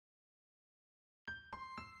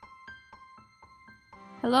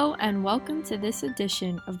Hello and welcome to this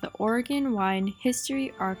edition of the Oregon Wine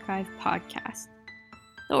History Archive podcast.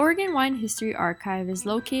 The Oregon Wine History Archive is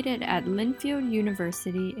located at Linfield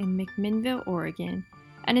University in McMinnville, Oregon,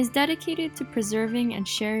 and is dedicated to preserving and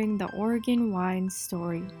sharing the Oregon wine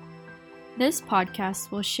story. This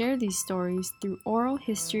podcast will share these stories through oral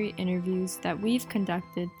history interviews that we've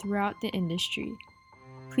conducted throughout the industry.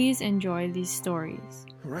 Please enjoy these stories.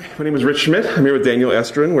 All right, my name is Rich Schmidt. I'm here with Daniel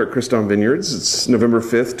Estrin. We're at Cristom Vineyards. It's November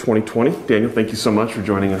 5th, 2020. Daniel, thank you so much for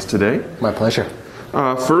joining us today. My pleasure.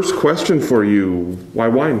 First question for you, why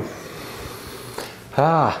wine?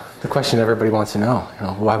 The question everybody wants to know.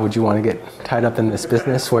 Why would you want to get tied up in this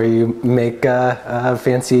business where you make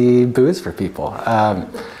fancy booze for people?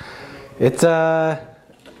 It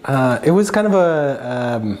was kind of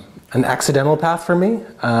an accidental path for me.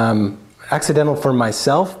 Accidental for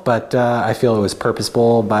myself, but I feel it was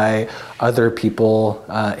purposeful by other people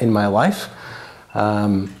in my life.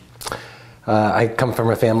 I come from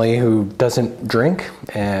a family who doesn't drink,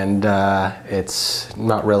 and it's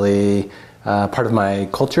not really part of my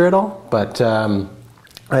culture at all. But I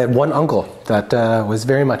had one uncle that was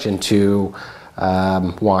very much into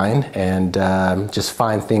wine and just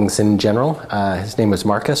fine things in general. His name was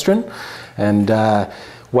Mark Estrin, and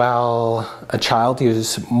while a child, he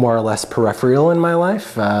was more or less peripheral in my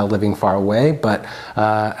life, living far away. But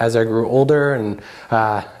as I grew older and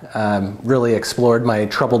really explored my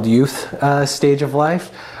troubled youth stage of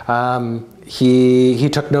life, he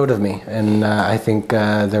took note of me, and I think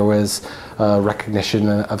there was a recognition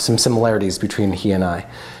of some similarities between he and I.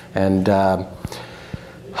 And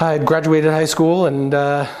I had graduated high school, and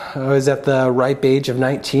I was at the ripe age of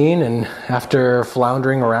 19, and after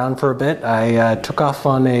floundering around for a bit, I took off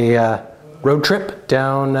on a road trip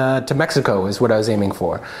down to Mexico is what I was aiming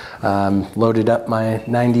for. Loaded up my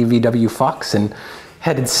 90 VW Fox and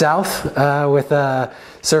headed south with a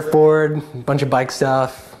surfboard, a bunch of bike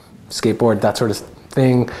stuff, skateboard, that sort of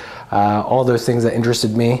thing. All those things that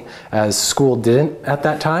interested me, as school didn't at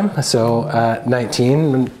that time. So at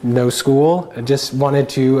 19, no school, I just wanted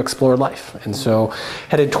to explore life. And so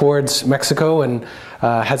headed towards Mexico and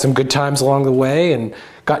had some good times along the way, and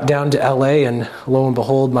got down to LA, and lo and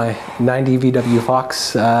behold, my 90 VW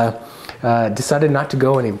Fox decided not to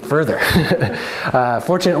go any further.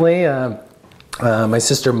 Fortunately, my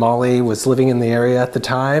sister Molly was living in the area at the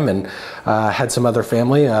time, and had some other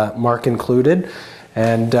family, Mark included.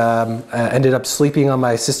 And ended up sleeping on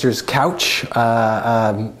my sister's couch, much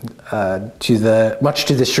to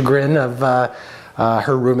the chagrin of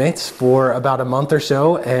her roommates, for about a month or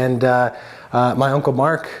so. And my Uncle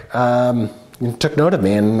Mark took note of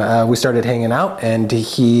me, and we started hanging out. And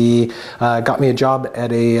he got me a job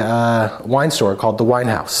at a wine store called the Wine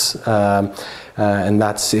House, and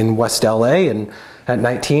that's in West LA. And at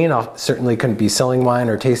 19, I certainly couldn't be selling wine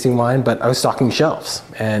or tasting wine, but I was stocking shelves.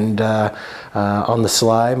 And on the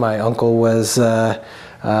sly, my uncle was,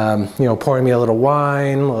 pouring me a little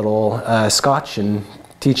wine, a little scotch, and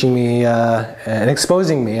teaching me and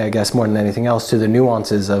exposing me, I guess, more than anything else, to the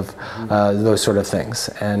nuances of those sort of things.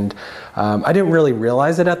 And I didn't really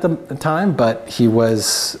realize it at the time, but he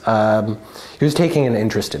was taking an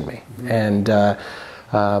interest in me. And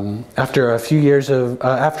after a few years of,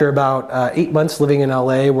 after about 8 months living in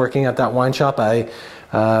LA, working at that wine shop, I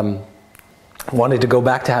wanted to go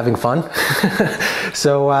back to having fun.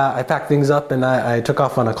 So I packed things up, and I took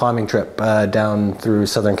off on a climbing trip down through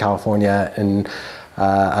Southern California and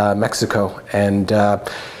Mexico. And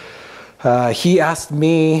he asked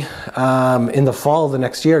me in the fall of the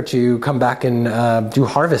next year to come back and do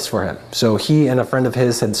harvest for him. So he and a friend of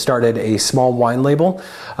his had started a small wine label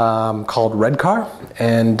called Red Car,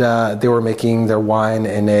 and they were making their wine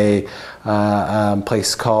in a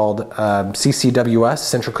place called CCWS,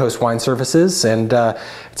 Central Coast Wine Services, and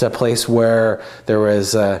it's a place where there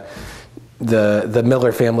was the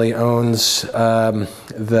Miller family owns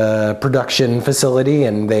the production facility,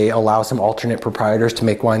 and they allow some alternate proprietors to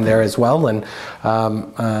make wine there as well. And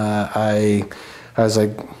I was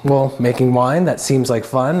like, well, making wine, that seems like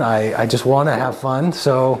fun. I just want to have fun.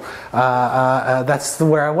 So that's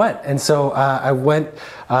where I went. And so I went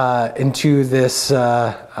into this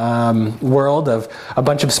world of a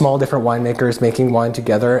bunch of small different winemakers making wine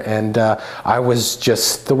together. And I was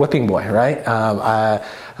just the whipping boy, right?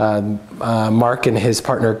 Mark and his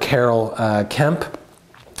partner Carol Kemp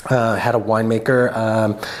had a winemaker,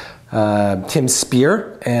 Tim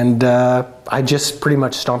Spear, and I just pretty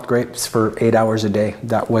much stomped grapes for 8 hours a day.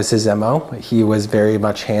 That was his MO. He was very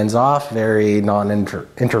much hands-off, very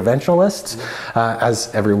non-interventionalist,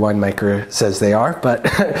 as every winemaker says they are, but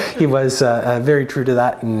he was very true to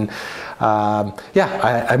that. And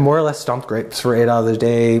I more or less stomped grapes for 8 hours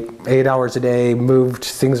a day, moved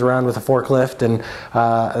things around with a forklift, and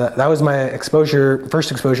that was my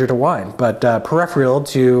first exposure to wine. But peripheral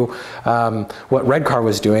to what Redcar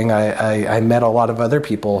was doing, I met a lot of other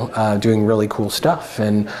people doing really cool stuff.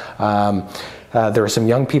 And there were some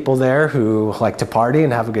young people there who like to party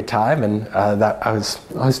and have a good time, and that I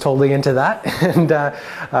was totally into that. And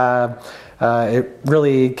it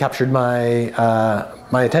really captured my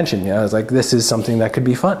attention. I was like, this is something that could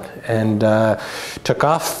be fun, and took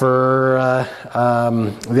off for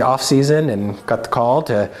the off season and got the call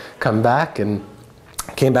to come back, and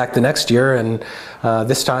came back the next year, and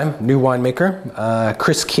this time new winemaker.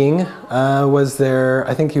 Chris King was there.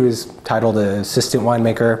 I think he was titled Assistant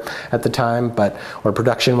Winemaker at the time, or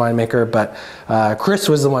production winemaker. But Chris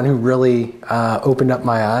was the one who really opened up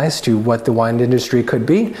my eyes to what the wine industry could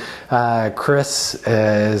be. Chris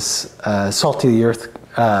is a salty the earth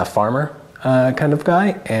farmer kind of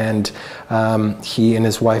guy, and he and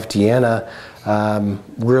his wife Deanna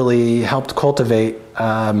really helped cultivate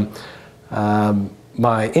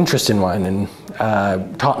my interest in wine, and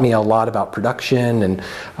taught me a lot about production, and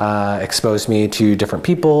exposed me to different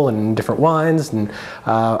people and different wines. And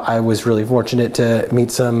I was really fortunate to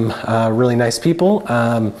meet some really nice people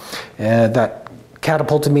that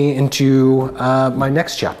catapulted me into my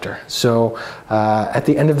next chapter. So at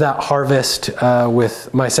the end of that harvest, with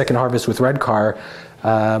my second harvest with Redcar,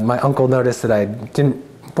 my uncle noticed that I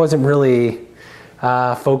wasn't really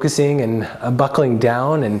focusing and buckling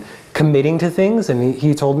down and committing to things, and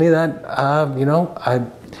he told me that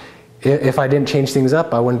if I didn't change things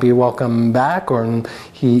up, I wouldn't be welcome back, or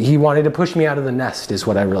he wanted to push me out of the nest, is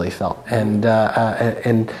what I really felt, and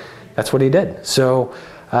that's what he did. So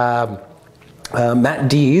Matt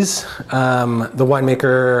Dees, the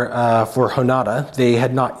winemaker for Honada, they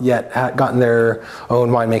had not yet gotten their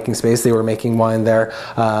own winemaking space. They were making wine there.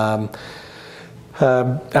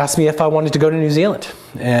 Asked me if I wanted to go to New Zealand,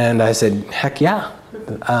 and I said, heck yeah.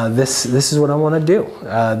 This is what I want to do.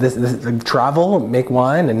 This travel, make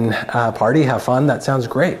wine, and party, have fun. That sounds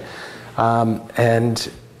great. And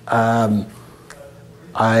I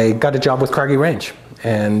got a job with Craggy Range,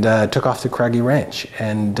 and took off to Craggy Range.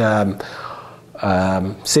 And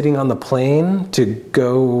sitting on the plane to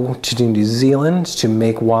go to New Zealand to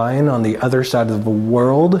make wine on the other side of the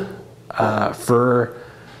world for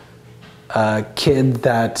a kid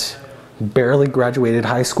that barely graduated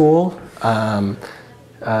high school,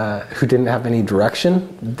 who didn't have any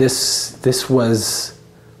direction. This was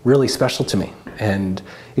really special to me, and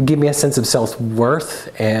it gave me a sense of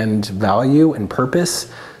self-worth and value and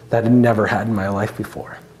purpose that I'd never had in my life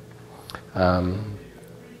before.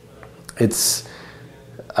 It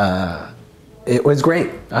was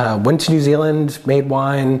great. Went to New Zealand, made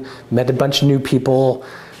wine, met a bunch of new people,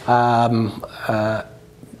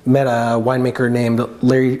 met a winemaker named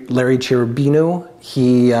Larry Cherubino.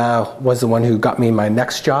 He was the one who got me my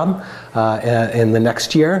next job in the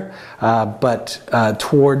next year. But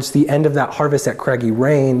towards the end of that harvest at Craggy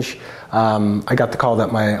Range, I got the call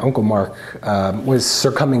that my Uncle Mark was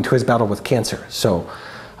succumbing to his battle with cancer. So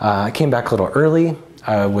I came back a little early.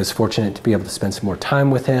 I was fortunate to be able to spend some more time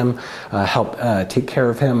with him, help take care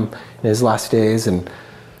of him in his last days, and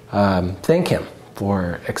thank him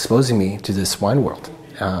for exposing me to this wine world.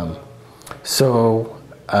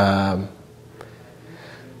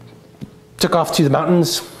 Took off to the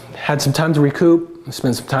mountains, had some time to recoup,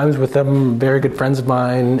 spent some time with them, very good friends of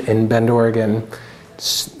mine in Bend, Oregon,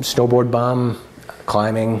 snowboard bum,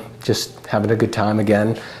 climbing, just having a good time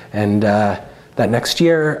again. And that next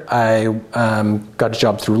year, I got a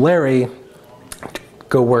job through Larry to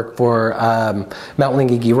go work for Mount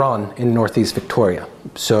Lingigiron in Northeast Victoria.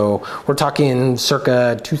 So we're talking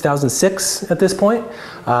circa 2006 at this point.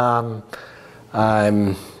 I'm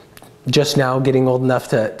just now getting old enough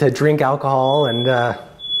to drink alcohol and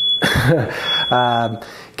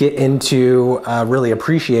get into really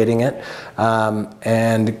appreciating it,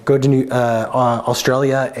 and go to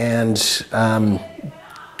Australia and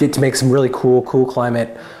get to make some really cool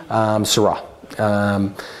climate Syrah.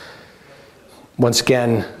 Once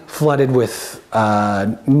again, flooded with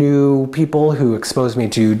new people who exposed me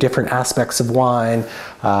to different aspects of wine.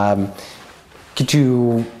 Get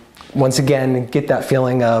to once again get that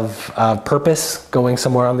feeling of purpose, going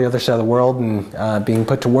somewhere on the other side of the world and being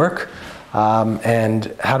put to work, and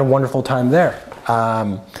had a wonderful time there.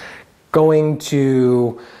 Going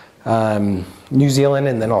to New Zealand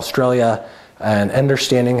and then Australia, and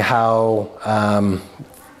understanding how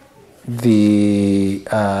the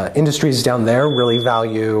industries down there really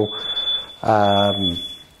value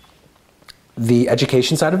the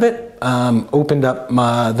education side of it, opened up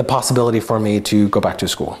the possibility for me to go back to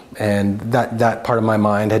school. And that part of my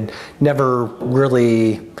mind had never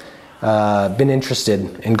really been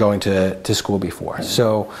interested in going to school before.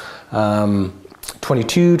 So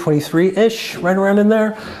 22, 23-ish, right around in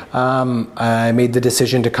there, I made the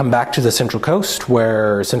decision to come back to the Central Coast,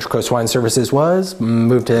 where Central Coast Wine Services was,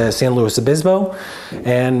 moved to San Luis Obispo,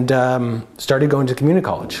 and started going to community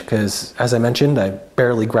college, because, as I mentioned, I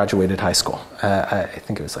barely graduated high school. I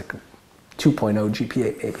think it was like 2.0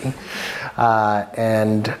 GPA, maybe.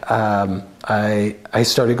 I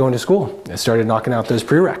started going to school. I started knocking out those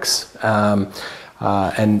prereqs.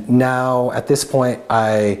 And now, at this point,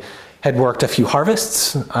 I had worked a few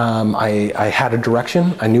harvests. I had a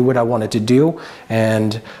direction. I knew what I wanted to do.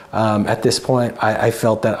 And at this point, I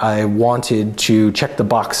felt that I wanted to check the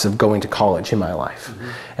box of going to college in my life. Mm-hmm.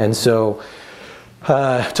 And so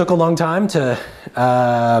it took a long time to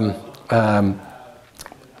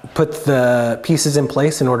put the pieces in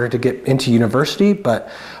place in order to get into university,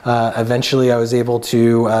 but eventually I was able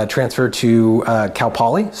to transfer to Cal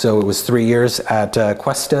Poly. So it was 3 years at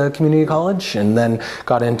Cuesta Community College, and then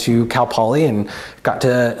got into Cal Poly and got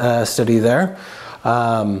to study there.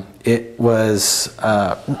 It was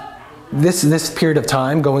this period of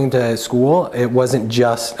time going to school. It wasn't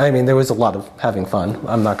just, I mean, there was a lot of having fun,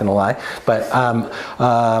 I'm not gonna lie, but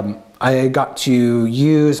I got to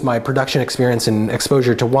use my production experience and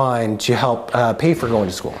exposure to wine to help pay for going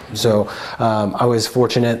to school. So I was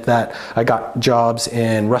fortunate that I got jobs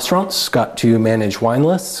in restaurants, got to manage wine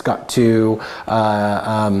lists, got to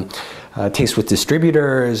taste with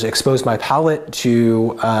distributors, expose my palate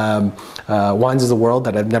to wines of the world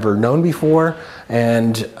that I've never known before,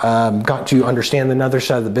 and got to understand another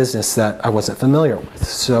side of the business that I wasn't familiar with.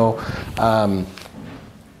 So I'm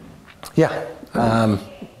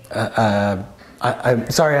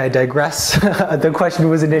sorry, I digress. The question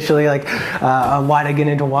was initially like, why did I get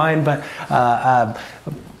into wine? But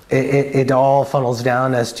it all funnels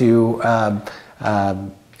down as to,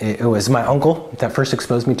 it was my uncle that first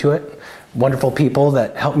exposed me to it. Wonderful people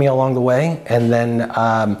that helped me along the way. And then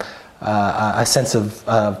a sense of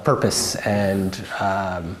purpose and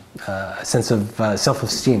a sense of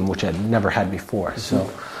self-esteem, which I'd never had before. So.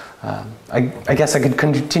 I guess I could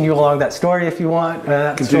continue along that story if you want.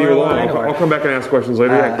 Continue along. I'll come back and ask questions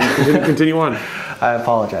later. Continue on. I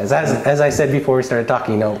apologize. As I said before we started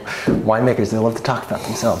talking, winemakers, they love to talk about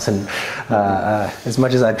themselves, and as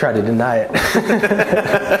much as I try to deny it,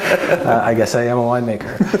 I guess I am a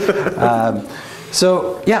winemaker.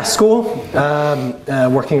 So yeah, school,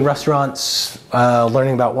 working in restaurants,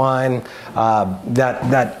 learning about wine,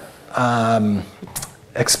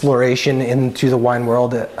 exploration into the wine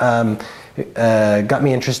world got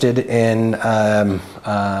me interested in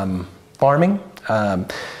farming,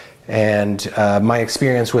 and my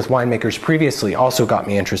experience with winemakers previously also got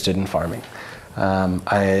me interested in farming.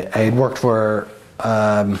 I had worked for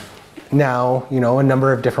now a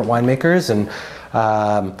number of different winemakers, and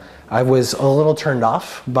I was a little turned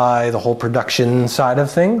off by the whole production side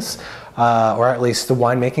of things. Or at least the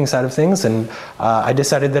winemaking side of things, and I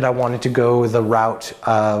decided that I wanted to go the route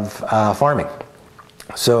of farming.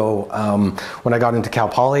 So when I got into Cal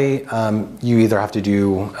Poly, you either have to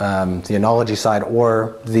do the enology side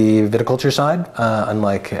or the viticulture side,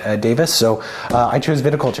 unlike Davis. So I chose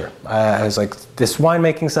viticulture. I was like, this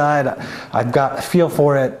winemaking side, I've got a feel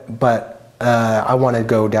for it, but I want to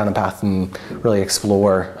go down a path and really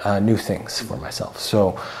explore new things for myself.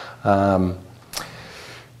 So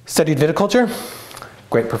studied viticulture,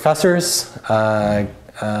 great professors. I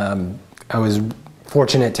was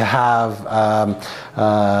fortunate to have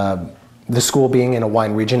the school being in a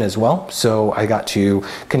wine region as well, so I got to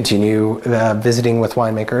continue visiting with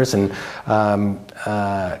winemakers and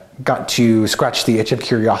got to scratch the itch of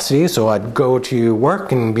curiosity. So I'd go to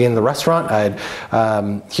work and be in the restaurant. I'd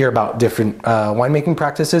hear about different winemaking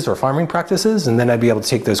practices or farming practices, and then I'd be able to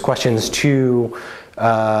take those questions to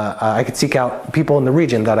I could seek out people in the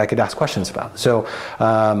region that I could ask questions about. So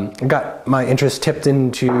I got my interest tipped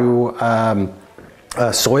into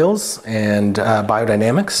soils and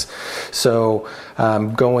biodynamics. So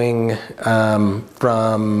going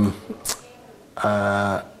from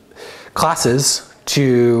classes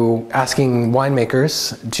to asking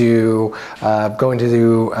winemakers to going to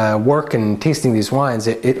do work and tasting these wines,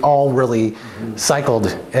 it all really cycled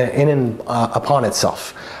in and upon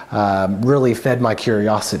itself. Really fed my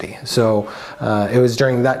curiosity. So it was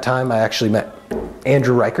during that time I actually met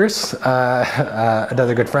Andrew Reichers,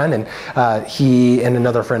 another good friend, and he and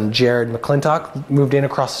another friend, Jared McClintock, moved in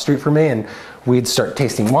across the street from me, and we'd start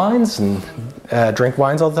tasting wines and drink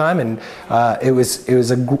wines all the time, and it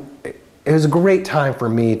was a great time for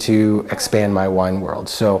me to expand my wine world.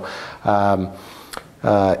 So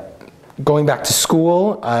going back to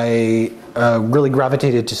school, I really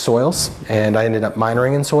gravitated to soils, and I ended up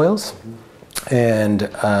minoring in soils, and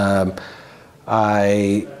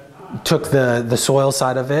I took the soil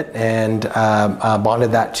side of it and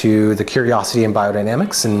bonded that to the curiosity in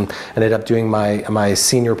biodynamics, and ended up doing my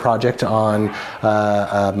senior project on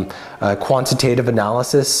quantitative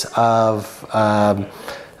analysis of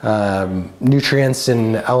nutrients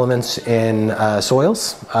and elements in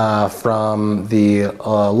soils from the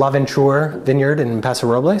L'Aventure vineyard in Paso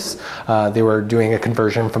Robles. They were doing a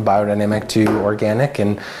conversion from biodynamic to organic,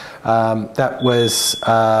 and that was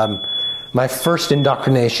my first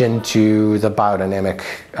indoctrination to the biodynamic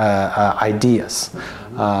ideas.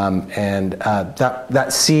 And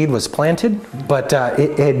that seed was planted, but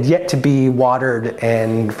it had yet to be watered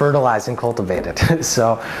and fertilized and cultivated.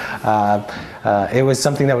 So it was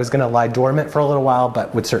something that was going to lie dormant for a little while,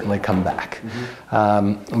 but would certainly come back.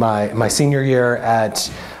 My senior year at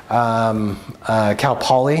Cal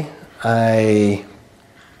Poly, I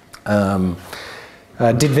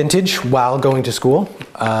did vintage while going to school.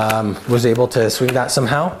 Was able to swing that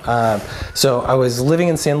somehow. So I was living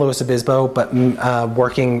in San Luis Obispo, but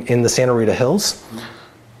working in the Santa Rita Hills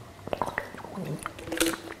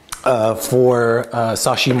for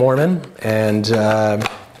Sashi Mormon and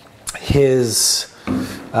his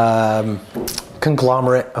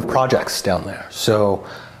conglomerate of projects down there. So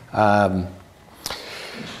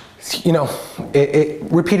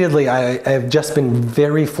repeatedly, I've just been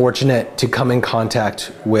very fortunate to come in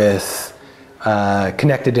contact with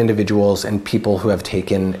connected individuals and people who have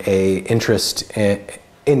taken a interest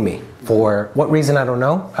in me. For what reason, I don't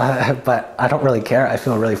know, but I don't really care. I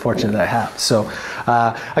feel really fortunate that I have. So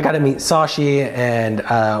I got to meet Sashi and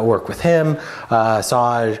work with him.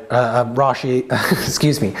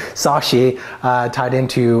 Sashi tied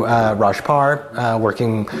into Raj Par,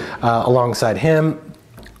 working alongside him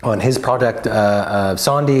on his project,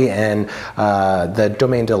 Sandy, and the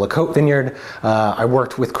Domaine de la Côte vineyard. I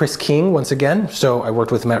worked with Chris King once again. So I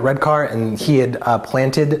worked with him at Redcar, and he had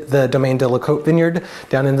planted the Domaine de la Côte vineyard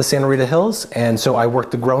down in the Santa Rita Hills. And so I worked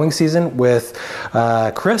the growing season with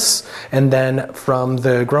Chris. And then from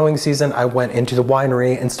the growing season, I went into the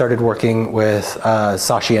winery and started working with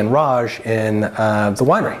Sashi and Raj in the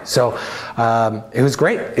winery. So it was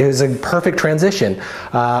great. It was a perfect transition.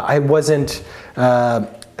 I wasn't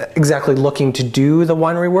exactly looking to do the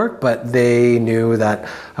winery work, but they knew that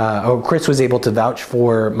Chris was able to vouch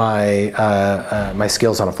for my my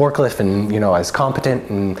skills on a forklift, and I was competent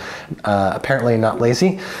and apparently not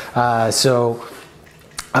lazy. So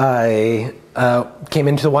I came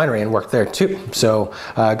into the winery and worked there too. So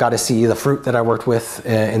got to see the fruit that I worked with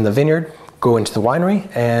in the vineyard go into the winery,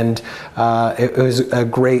 and it was a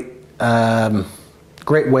great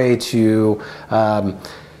way to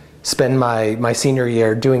spend my senior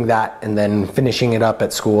year doing that, and then finishing it up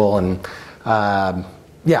at school, and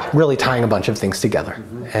really tying a bunch of things together.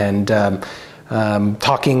 And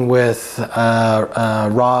talking with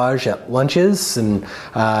Raj at lunches and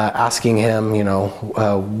asking him,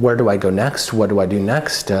 where do I go next? What do I do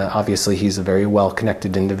next? Obviously, he's a very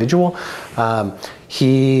well-connected individual.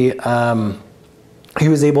 He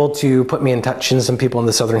was able to put me in touch with some people in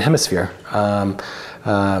the Southern Hemisphere.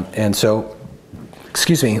 And so,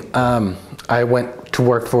 I went to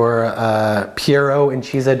work for Piero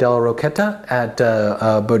Incisa della Roqueta at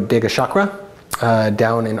Bodega Chacra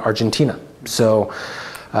down in Argentina. So,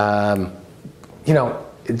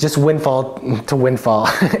 just windfall to windfall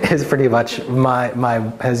is pretty much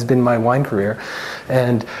has been my wine career.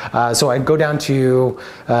 And so I go down to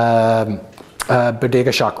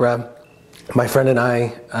Bodega Chacra. My friend and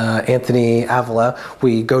I, Anthony Avila,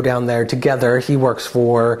 we go down there together. He works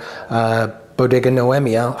for Bodega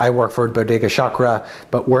Noemia. I work for Bodega Chacra,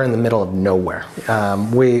 but we're in the middle of nowhere.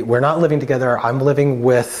 We're not living together. I'm living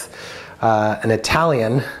with an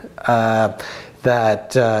Italian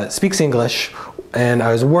that speaks English, and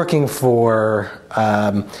I was working for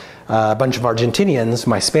a bunch of Argentinians.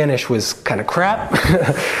 My Spanish was kind of crap.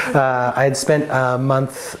 I had spent a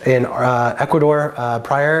month in Ecuador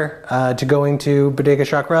prior to going to Bodega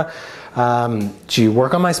Chacra to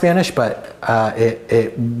work on my Spanish, but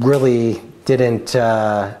it really didn't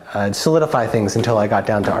solidify things until I got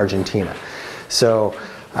down to Argentina. So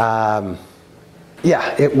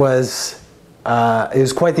it was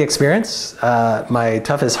quite the experience. My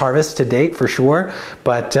toughest harvest to date, for sure,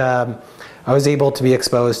 but I was able to be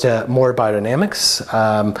exposed to more biodynamics,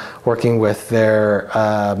 working with their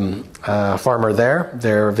farmer there,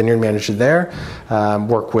 their vineyard manager there,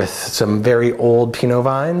 work with some very old Pinot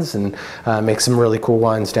vines and make some really cool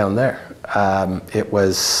wines down there. It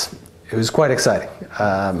was quite exciting.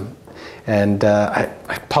 And I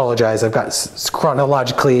apologize, I've got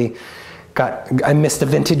chronologically, I missed a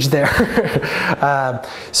vintage there.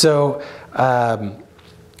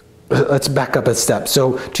 Let's back up a step.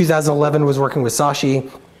 So 2011 was working with Sashi.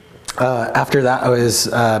 After that, I was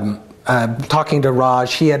talking to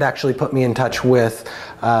Raj. He had actually put me in touch with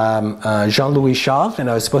Jean-Louis Chauve, and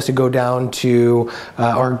I was supposed to go down to,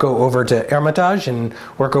 or go over to Hermitage and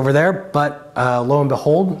work over there, but lo and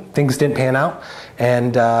behold, things didn't pan out.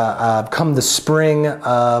 And come the spring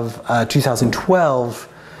of 2012,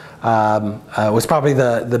 was probably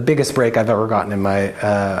the biggest break I've ever gotten in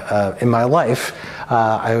my life.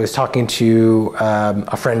 I was talking to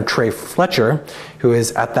a friend, Trey Fletcher, who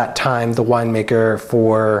is at that time the winemaker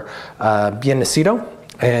for Bien Nacido.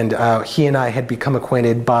 And he and I had become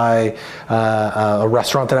acquainted by a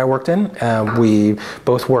restaurant that I worked in. We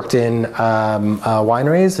both worked in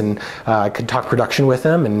wineries, and I could talk production with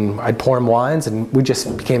him, and I'd pour him wines, and we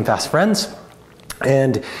just became fast friends.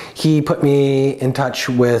 And he put me in touch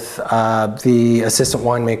with the assistant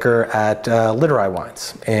winemaker at Littorai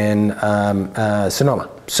Wines in Sonoma.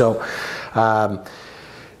 So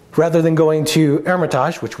rather than going to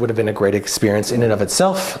Hermitage, which would have been a great experience in and of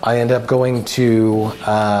itself, I ended up going to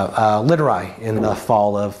Littorai in the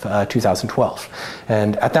fall of 2012.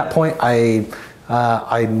 And at that point, I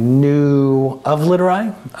knew of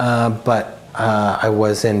Littorai, but I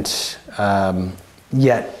wasn't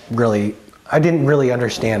yet really, I didn't really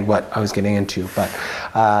understand what I was getting into. But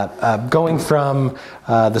going from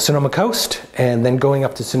the Sonoma coast and then going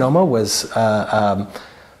up to Sonoma was,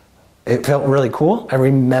 it felt really cool. I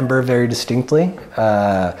remember very distinctly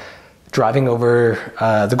driving over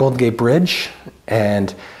the Golden Gate Bridge,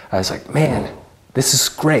 and I was like, man, this is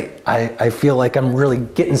great. I feel like I'm really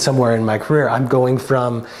getting somewhere in my career. I'm going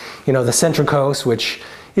from, the Central Coast, which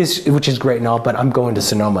is great and all, but I'm going to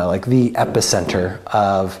Sonoma, like the epicenter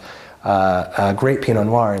of great Pinot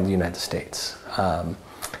Noir in the United States.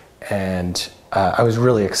 I was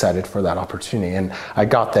really excited for that opportunity, and I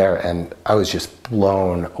got there and I was just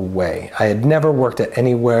blown away. I had never worked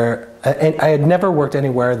anywhere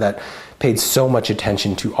that paid so much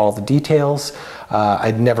attention to all the details.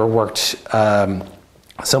 I'd never worked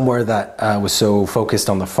somewhere that was so focused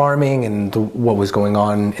on the farming and what was going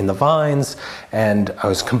on in the vines, and I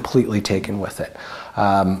was completely taken with it.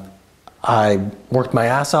 I worked my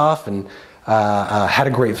ass off and had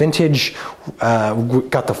a great vintage,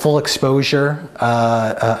 got the full exposure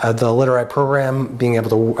of the Littorai program, being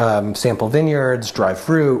able to sample vineyards, dry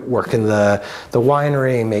fruit, work in the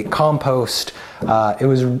winery, make compost. It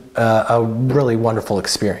was a really wonderful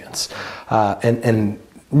experience. And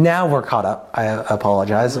now we're caught up. I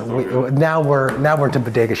apologize. Now we're to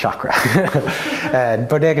Bodega Chakra. And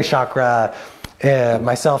Bodega Chakra,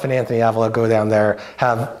 myself and Anthony Avila go down there,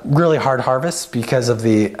 have really hard harvests because of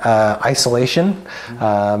the isolation.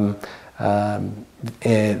 The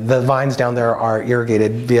vines down there are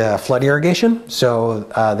irrigated via flood irrigation, so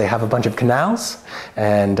they have a bunch of canals,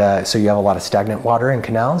 and so you have a lot of stagnant water in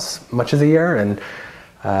canals much of the year, and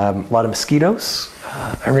a lot of mosquitoes.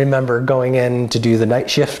 I remember going in to do the night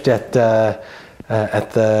shift at the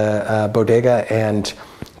bodega, and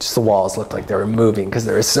just the walls looked like they were moving because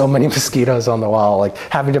there were so many mosquitoes on the wall, like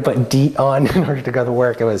having to put DEET on in order to go to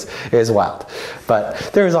work. It was wild. But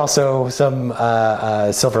there was also some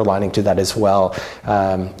silver lining to that as well.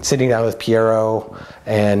 Sitting down with Piero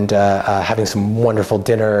and having some wonderful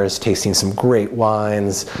dinners, tasting some great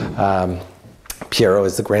wines. Piero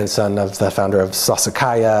is the grandson of the founder of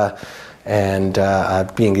Sassicaia, and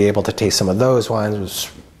being able to taste some of those wines was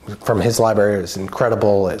from his library was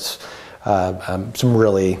incredible. It's some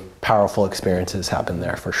really powerful experiences happened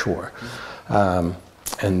there for sure.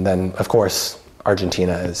 And then, of course,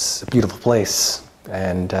 Argentina is a beautiful place,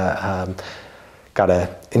 and got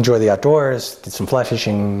to enjoy the outdoors, did some fly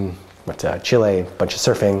fishing, went to Chile, a bunch of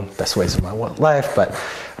surfing, best ways of my life. But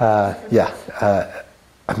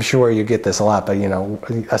I'm sure you get this a lot, but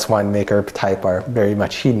us winemaker type are very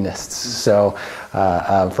much hedonists. So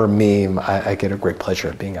for me, I get a great pleasure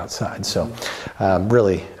of being outside. So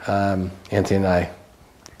really, Anthony and I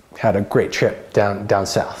had a great trip down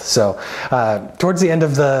south. So towards the end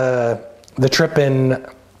of the trip in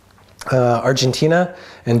Argentina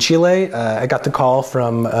and Chile, I got the call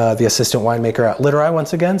from the assistant winemaker at Littorai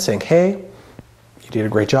once again saying, hey, you did a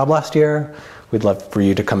great job last year. We'd love for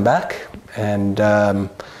you to come back. And I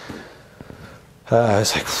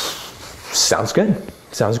was like, sounds good.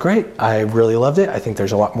 Sounds great. I really loved it. I think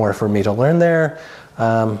there's a lot more for me to learn there.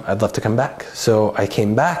 I'd love to come back. So I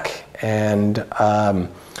came back, and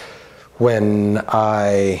when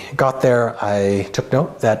I got there, I took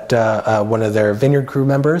note that one of their vineyard crew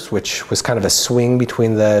members, which was kind of a swing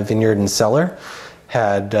between the vineyard and cellar,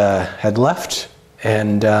 had left,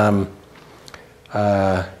 and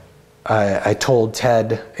I told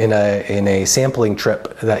Ted in a sampling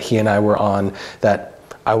trip that he and I were on that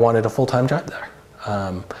I wanted a full-time job there.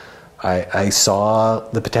 I saw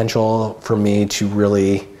the potential for me to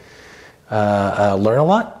really learn a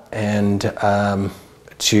lot, and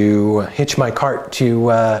to hitch my cart to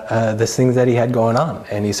this thing that he had going on.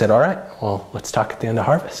 And he said, all right, well, let's talk at the end of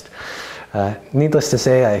harvest. Needless to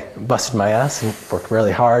say, I busted my ass and worked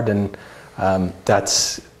really hard, and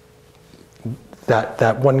that's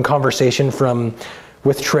that one conversation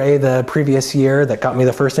with Trey the previous year that got me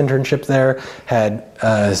the first internship there had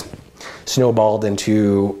snowballed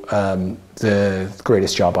into the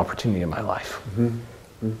greatest job opportunity in my life.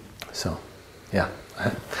 Mm-hmm. So, yeah.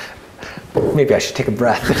 Maybe I should take a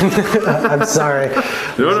breath. I'm sorry.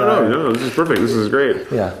 No. This is perfect. This is great.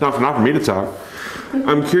 Yeah. Not for me to talk.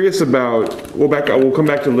 I'm curious about. We'll come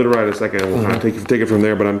back to Littorai in a second, and we'll kind of take it from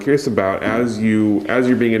there. But I'm curious about as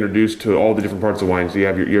you're being introduced to all the different parts of wine. So you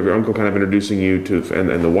have your uncle kind of introducing you to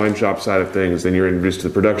and the wine shop side of things. Then you're introduced to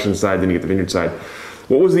the production side. Then you get the vineyard side.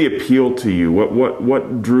 What was the appeal to you?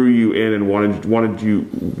 What drew you in and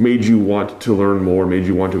made you want to learn more? Made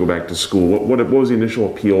you want to go back to school? What was the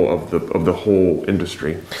initial appeal of the whole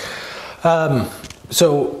industry?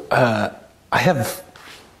 So I have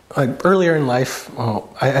earlier in life.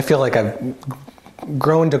 I feel like I've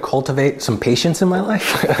grown to cultivate some patience in my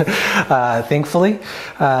life, thankfully.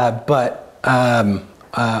 But I've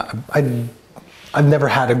never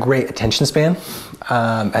had a great attention span,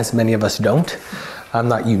 as many of us don't. I'm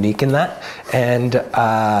not unique in that, and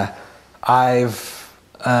I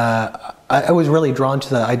was really drawn to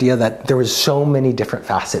the idea that there was so many different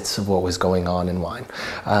facets of what was going on in wine.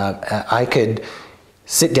 I could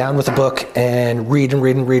sit down with a book and read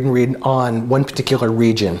on one particular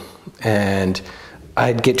region, and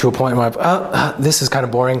I'd get to a point where this is kind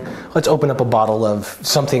of boring. Let's open up a bottle of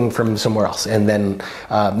something from somewhere else, and then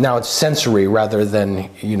now it's sensory rather than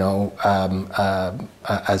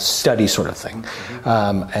a study sort of thing.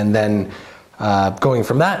 And then going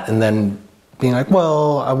from that, and then being like,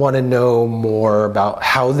 well, I want to know more about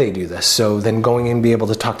how they do this. So then going in and be able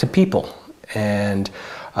to talk to people, and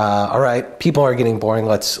all right, people are getting boring.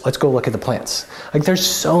 Let's go look at the plants. Like, there's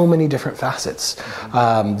so many different facets.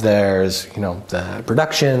 There's the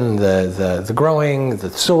production, the growing, the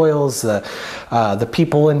soils, the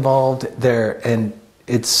people involved there, and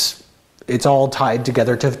it's all tied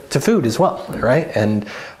together to food as well, right? And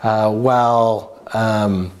while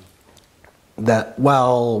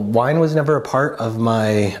wine was never a part of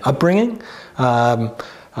my upbringing,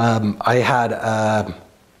 I had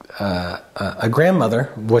a grandmother,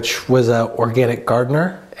 which was an organic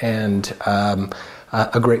gardener and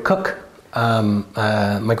a great cook.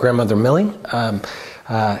 My grandmother Millie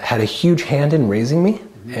had a huge hand in raising me,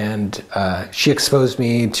 and she exposed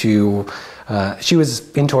me to. She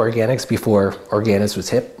was into organics before organics was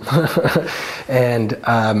hip, and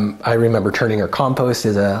I remember turning her compost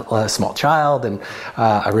as a small child, and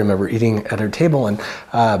I remember eating at her table and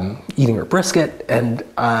eating her brisket, and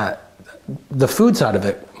the food side of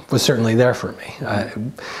it was certainly there for me.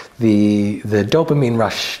 The dopamine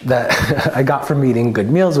rush that I got from eating good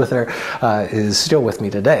meals with her is still with me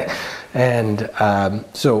today. And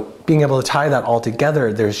so being able to tie that all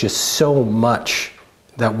together, there's just so much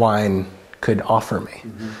that wine could offer me.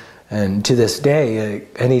 Mm-hmm. And to this day,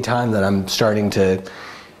 any time that I'm starting to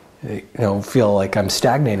feel like I'm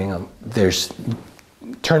stagnating,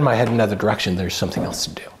 turn my head in another direction, there's something else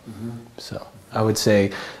to do. Mm-hmm. So I would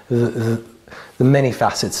say the many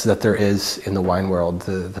facets that there is in the wine world,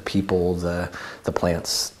 the people, the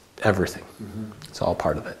plants, everything. Mm-hmm. It's all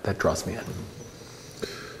part of it that draws me in.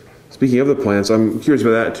 Speaking of the plants, I'm curious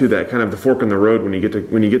about that too. That kind of the fork in the road when you get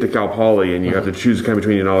to Cal Poly and you have to choose kind of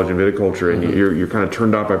between your knowledge and viticulture, and you're kind of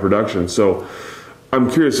turned off by production. So I'm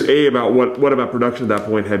curious, A, about what about production at that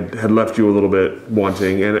point had left you a little bit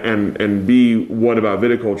wanting, and B, what about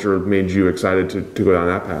viticulture made you excited to go down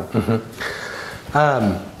that path?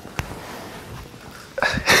 Mm-hmm.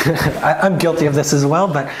 I'm guilty of this as well,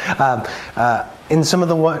 but in some of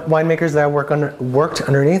the winemakers that I worked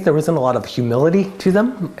underneath, there wasn't a lot of humility to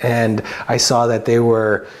them, and I saw that they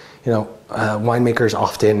were, winemakers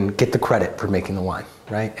often get the credit for making the wine,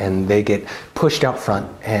 right? And they get pushed out front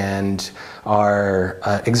and are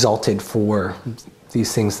exalted for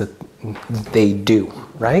these things that they do,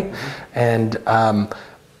 right? And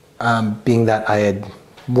being that I had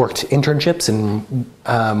worked internships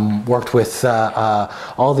and worked with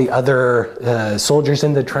all the other soldiers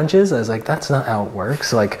in the trenches, I was like, that's not how it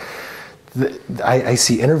works. Like, I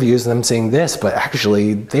see interviews and them saying this, but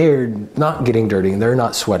actually they're not getting dirty, and they're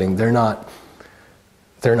not sweating, they're not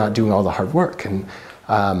doing all the hard work. And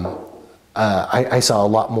I saw a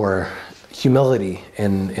lot more humility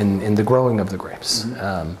in the growing of the grapes.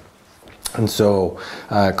 And so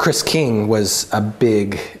Chris King was a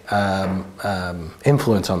big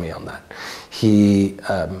influence on me on that. He,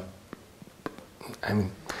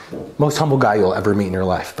 most humble guy you'll ever meet in your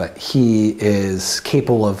life, but he is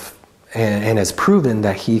capable of and has proven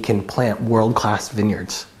that he can plant world-class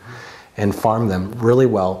vineyards and farm them really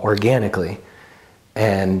well organically.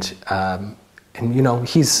 And you know,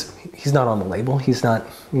 he's not on the label. He's not,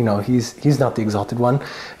 you know, he's not the exalted one,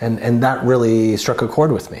 and that really struck a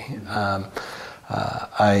chord with me.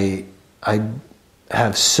 I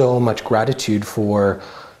have so much gratitude for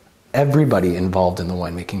everybody involved in the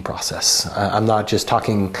winemaking process. I'm not just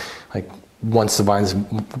talking like once the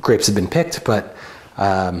grapes have been picked, but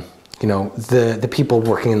you know, the people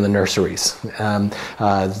working in the nurseries,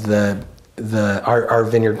 our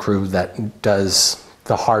vineyard crew that does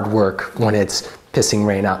the hard work when it's pissing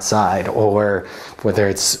rain outside or whether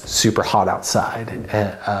it's super hot outside.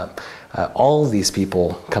 All of these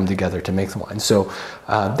people come together to make the wine. So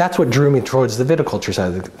that's what drew me towards the viticulture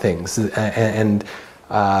side of things, and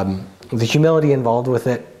the humility involved with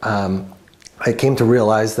it. I came to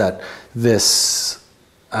realize that this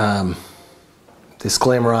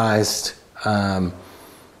glamorized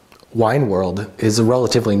wine world is a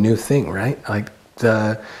relatively new thing, right? Like,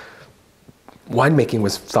 the winemaking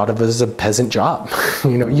was thought of as a peasant job.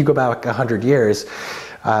 You know, you go back 100 years,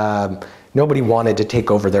 nobody wanted to take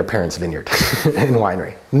over their parents' vineyard and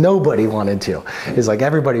winery. Nobody wanted to. It's like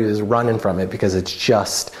everybody was running from it because it's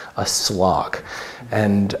just a slog.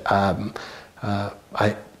 And I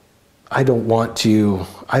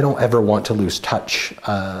don't ever want to lose touch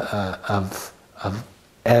of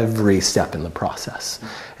every step in the process.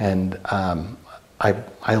 And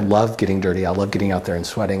I love getting dirty. I love getting out there and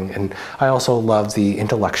sweating. And I also love the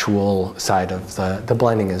intellectual side of the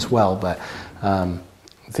blending as well. But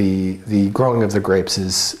the growing of the grapes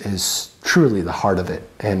is truly the heart of it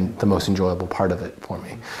and the most enjoyable part of it for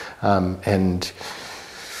me. And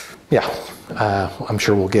yeah, I'm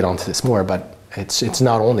sure we'll get onto this more, but it's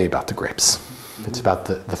not only about the grapes. It's about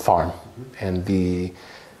the farm and the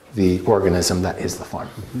organism that is the farm.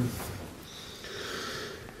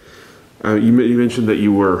 You mentioned that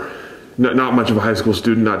you were not much of a high school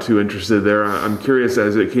student, not too interested there. I'm curious,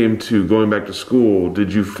 as it came to going back to school,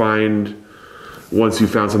 did you find, once you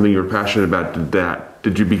found something you were passionate about,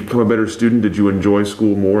 did you become a better student? Did you enjoy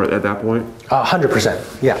school more at that point?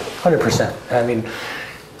 100%. Yeah, 100%. I mean,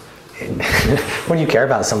 when you care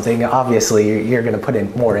about something, obviously you're going to put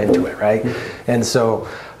in more into it, right? And so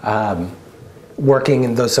working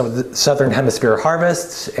in some of the Southern Hemisphere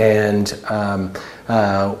harvests and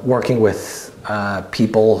working with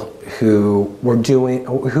people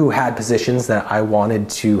who had positions that I wanted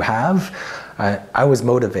to have, I was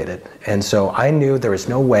motivated. And so I knew there was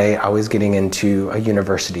no way I was getting into a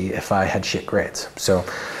university if I had shit grades. So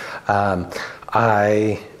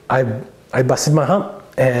I busted my hump.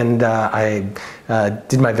 And I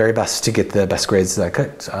did my very best to get the best grades that I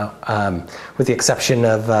could. So, with the exception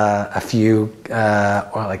of a few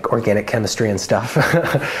like organic chemistry and stuff,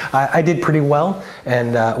 I did pretty well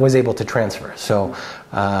and was able to transfer. So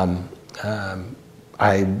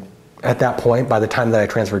at that point, by the time that I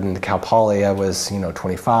transferred into Cal Poly, I was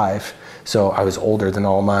 25. So I was older than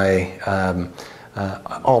all my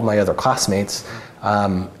other classmates.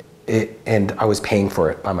 And I was paying for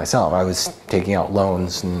it by myself. I was taking out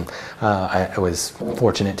loans, and I was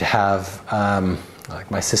fortunate to have like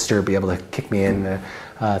my sister be able to kick me in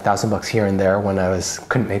 $1,000 here and there when I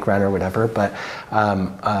couldn't make rent or whatever. But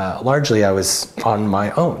largely I was on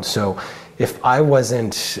my own. So if I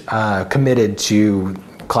wasn't committed to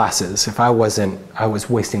classes, I was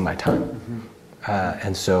wasting my time.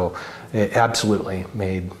 And so it absolutely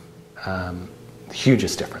made the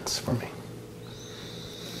hugest difference for me.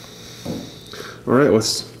 All right,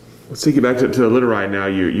 let's take you back to Littorai now.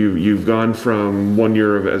 You've gone from 1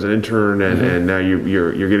 year as an intern, and now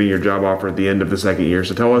you're getting your job offer at the end of the second year.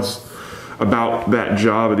 So tell us about that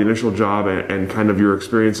job, the initial job, and kind of your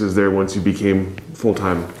experiences there once you became full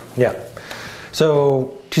time. Yeah.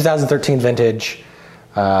 So 2013 vintage,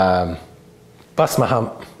 bust my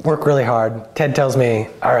hump, work really hard. Ted tells me,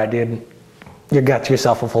 "All right, dude, you got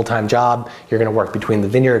yourself a full time job. You're going to work between the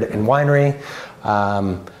vineyard and winery."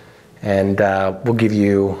 and we'll give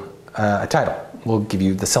you a title. We'll give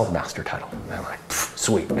you the cellar master title. And I'm like,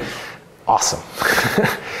 sweet, awesome.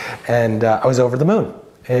 And I was over the moon.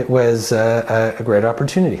 It was a great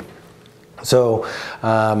opportunity. So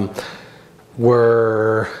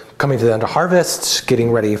we're coming to the end of harvest,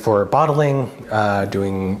 getting ready for bottling,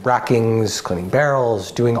 doing rackings, cleaning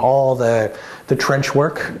barrels, doing all the trench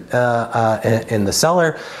work in the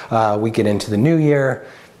cellar. We get into the new year,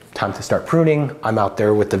 time to start pruning. I'm out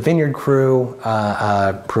there with the vineyard crew,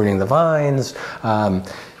 pruning the vines. The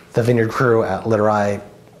vineyard crew at Littorai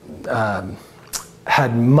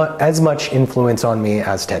had as much influence on me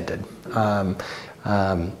as Ted did.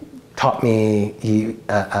 Taught me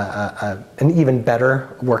an even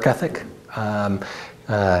better work ethic.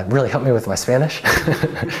 Really helped me with my Spanish,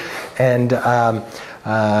 and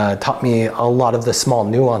taught me a lot of the small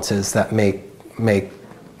nuances that make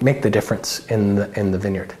the difference in the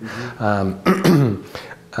vineyard.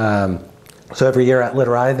 So every year at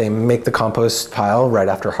Littorai, they make the compost pile right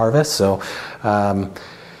after harvest. So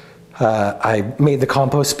we made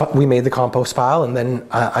the compost pile, and then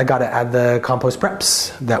I got to add the compost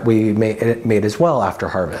preps that we made as well after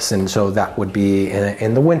harvest. And so that would be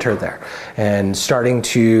in the winter there. And starting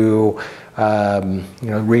to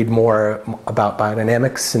read more about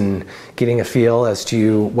biodynamics and getting a feel as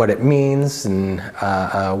to what it means and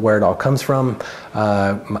where it all comes from.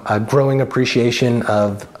 A growing appreciation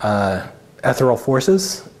of ethereal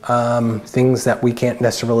forces, things that we can't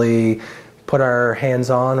necessarily put our hands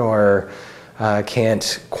on or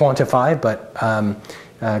can't quantify, but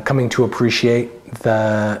coming to appreciate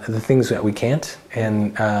the things that we can't,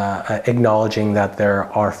 and acknowledging that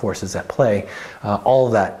there are forces at play. All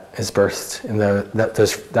of that is birthed in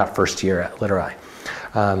that first year at Littorai.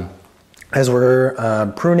 As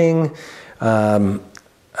we're pruning,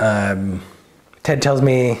 Ted tells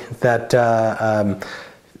me that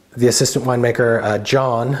the assistant winemaker,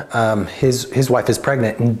 John, his wife is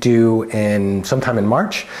pregnant and due sometime in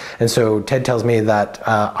March. And so Ted tells me that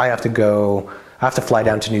I have to fly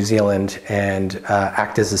down to New Zealand and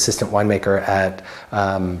act as assistant winemaker at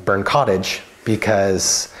Burn Cottage,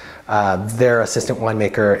 because their assistant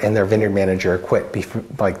winemaker and their vineyard manager quit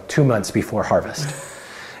like 2 months before harvest.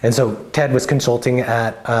 And so Ted was consulting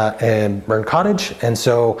at Burn Cottage. And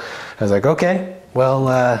so I was like, okay, well,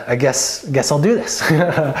 I guess I'll do this.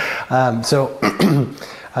 So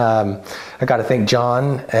I got to thank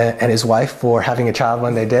John and his wife for having a child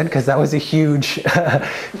when they did, because that was a huge,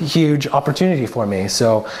 huge opportunity for me.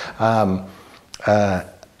 So I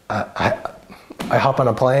hop on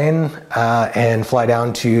a plane and fly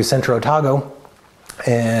down to Centro Otago,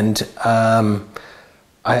 and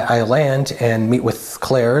I land and meet with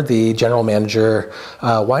Claire, the general manager,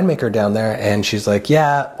 winemaker down there, and she's like,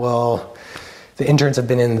 yeah, well, the interns have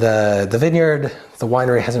been in the vineyard. The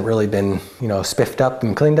winery hasn't really been, spiffed up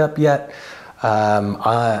and cleaned up yet.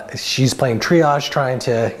 She's playing triage, trying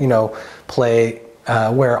to,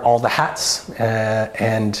 wear all the hats,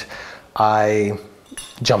 and I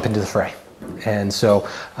jump into the fray. And so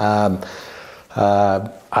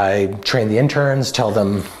I train the interns, tell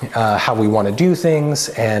them how we want to do things,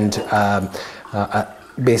 and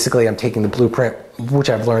basically I'm taking the blueprint, which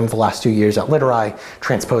I've learned the last 2 years at Littorai,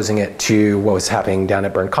 transposing it to what was happening down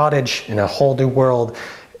at Burn Cottage in a whole new world.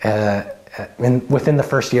 Within the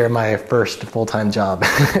first year, my first full-time job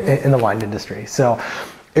in the wine industry. So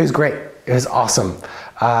it was great. It was awesome.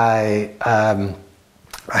 I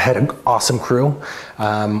had an awesome crew.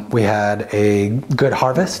 We had a good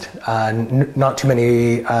harvest. Not too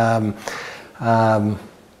many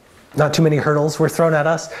hurdles were thrown at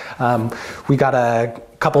us. We got a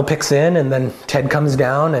couple picks in, and then Ted comes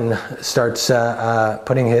down and starts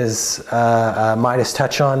putting his Midas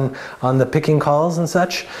touch on the picking calls and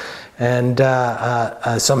such. And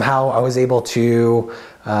somehow I was able to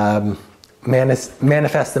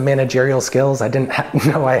manifest the managerial skills I didn't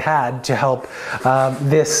know I had to help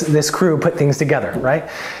this crew put things together, right?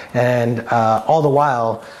 And all the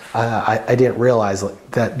while, I didn't realize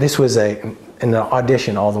that this was an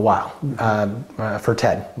audition all the while for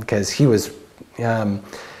Ted, because he was,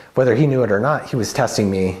 whether he knew it or not, he was testing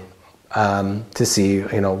me to see,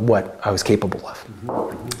 what I was capable of.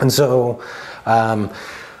 Mm-hmm. And so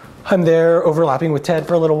I'm there overlapping with Ted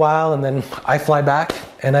for a little while, and then I fly back,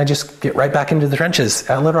 and I just get right back into the trenches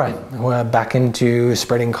at Littorai, back into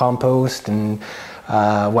spreading compost and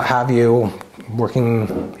what have you,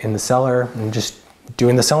 working in the cellar and just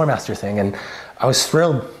doing the cellar master thing. And I was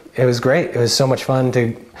thrilled. It was great. It was so much fun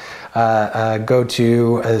to go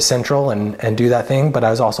to Central and do that thing, but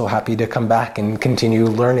I was also happy to come back and continue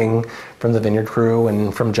learning from the vineyard crew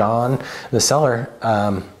and from John, the cellar.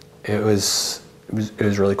 It was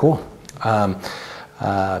really cool.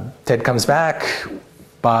 Ted comes back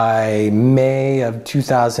by May of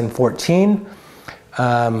 2014.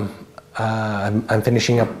 I'm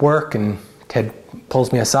finishing up work, and Ted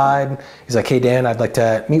pulls me aside. He's like, "Hey, Dan, I'd like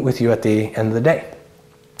to meet with you at the end of the day."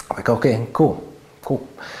 I'm like, "Okay, cool."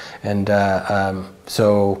 And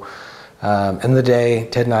so end of the day,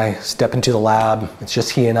 Ted and I step into the lab. It's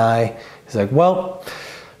just he and I. He's like, "Well,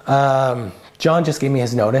 John just gave me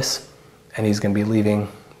his notice, and he's going to be leaving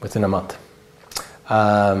within a month.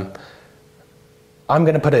 I'm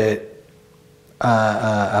going to put a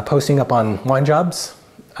posting up on Wine Jobs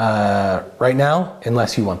right now,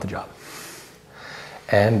 unless you want the job."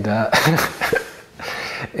 And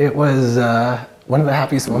it was one of the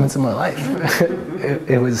happiest moments of my life.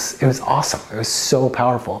 It was awesome. It was so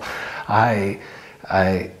powerful. I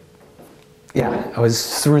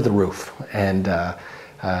was through the roof, and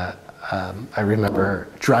I remember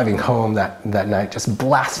driving home that night, just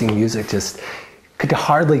blasting music, just could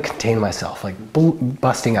hardly contain myself, like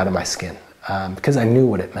busting out of my skin, because I knew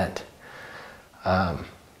what it meant.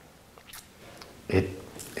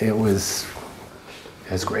 It was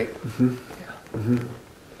great. Mm-hmm. Yeah. Mm-hmm.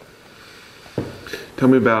 Tell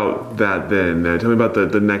me about that then. Tell me about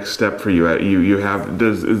the next step for you.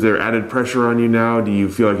 Is there added pressure on you now? Do you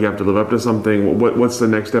feel like you have to live up to something? What's the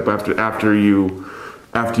next step after you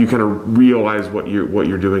kind of realize what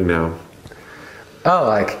you're doing now? Oh,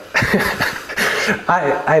 like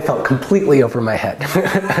I felt completely over my head.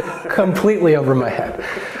 Completely over my head.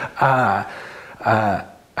 I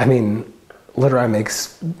mean, Littorai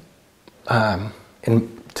makes under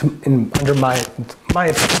my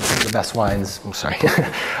opinion, some of the best wines. I'm sorry,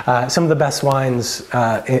 some of the best wines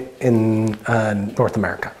in North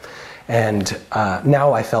America, and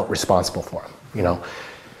now I felt responsible for them. You know,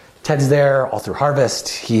 Ted's there all through harvest.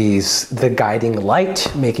 He's the guiding light,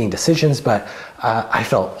 making decisions, but I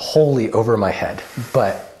felt wholly over my head.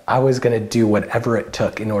 But I was going to do whatever it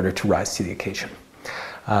took in order to rise to the occasion.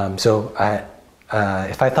 So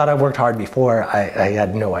if I thought I worked hard before, I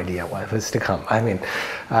had no idea what was to come. I mean,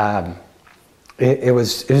 it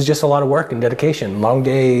was just a lot of work and dedication, long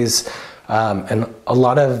days, and a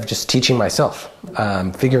lot of just teaching myself,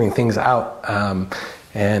 figuring things out,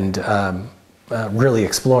 and really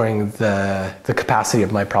exploring the capacity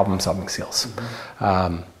of my problem-solving skills.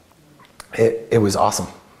 Mm-hmm. It was awesome.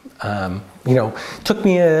 Took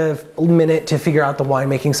me a minute to figure out the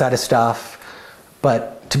winemaking side of stuff,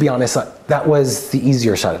 but to be honest, that was the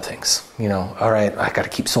easier side of things. All right, I got to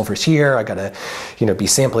keep sulfurs here. I got to, be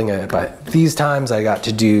sampling it. But these times I got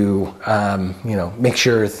to do, make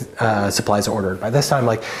sure supplies are ordered by this time.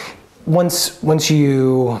 Like once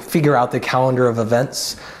you figure out the calendar of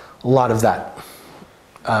events, a lot of that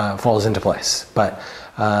falls into place. But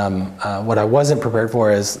what I wasn't prepared for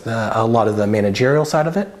is a lot of the managerial side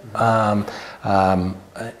of it,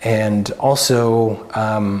 and also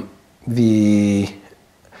the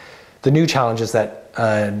new challenges that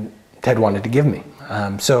Ted wanted to give me.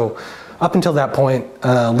 So up until that point,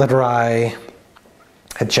 Littorai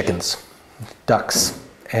had chickens, ducks,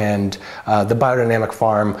 and the biodynamic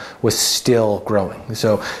farm was still growing.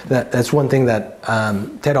 So that's one thing that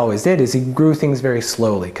Ted always did, is he grew things very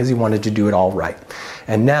slowly because he wanted to do it all right.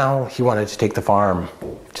 And now he wanted to take the farm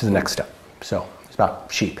to the next step. So it's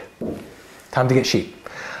about sheep. Time to get sheep.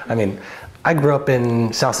 I mean, I grew up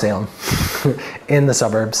in South Salem, in the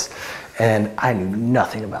suburbs, and I knew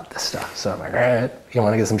nothing about this stuff. So I'm like, all right, you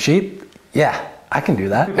want to get some sheep? Yeah, I can do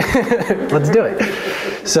that. Let's do it.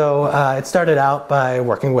 So it started out by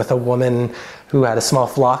working with a woman who had a small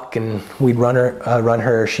flock, and we'd run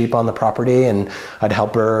her sheep on the property, and I'd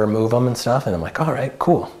help her move them and stuff. And I'm like, all right,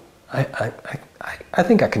 cool. I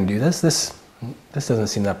think I can do this. This doesn't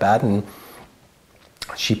seem that bad. And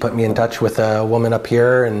she put me in touch with a woman up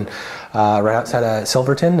here and right outside of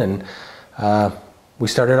Silverton, and we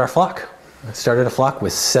started our flock. I started a flock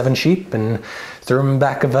with 7 sheep and threw them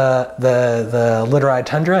back of the Littorai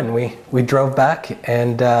Tundra, and we drove back,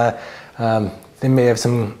 and there may have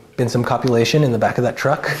been some copulation in the back of that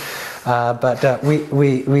truck, but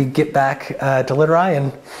we get back to Littorai,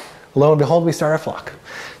 and lo and behold, we start our flock.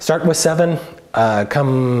 Start with 7.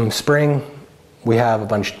 Come spring, we have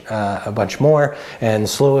a bunch more, and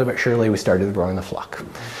slowly but surely we started growing the flock.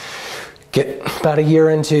 Get about a year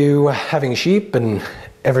into having sheep, and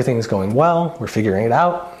everything's going well. We're figuring it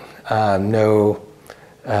out. No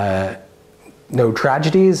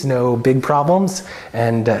tragedies, no big problems.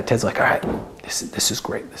 And Ted's like, all right, this is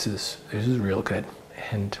great. This is real good.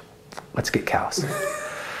 And let's get cows.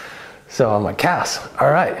 So I'm like, cows,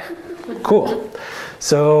 all right. Cool.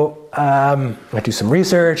 So I do some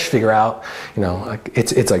research, figure out, like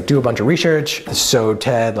it's like do a bunch of research. So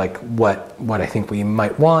Ted, like what I think we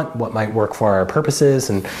might want, what might work for our purposes,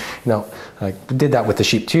 and I did that with the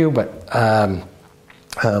sheep too. But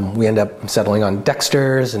we end up settling on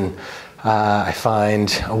Dexters, and I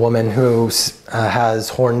find a woman who has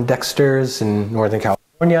horned Dexters in Northern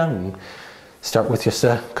California, and start with just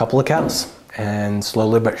a couple of cows, and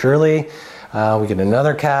slowly but surely. We get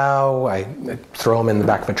another cow, I throw them in the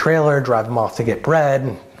back of a trailer, drive them off to get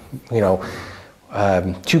bred, 2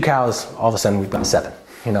 cows, all of a sudden we've got 7,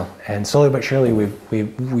 and slowly but surely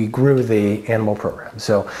we grew the animal program.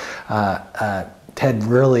 So Ted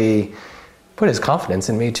really put his confidence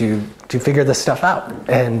in me to figure this stuff out.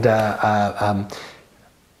 And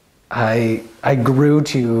I grew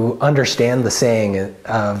to understand the saying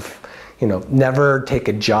of, never take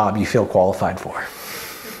a job you feel qualified for.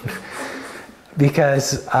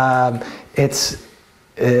 Because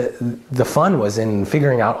the fun was in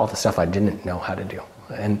figuring out all the stuff I didn't know how to do.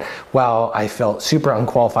 And while I felt super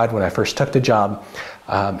unqualified when I first took the job,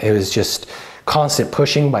 it was just constant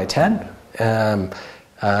pushing by Ted, and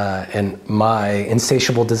my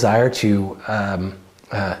insatiable desire to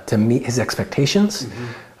meet his expectations,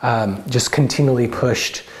 just continually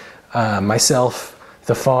pushed myself,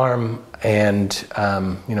 the farm, and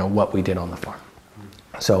what we did on the farm.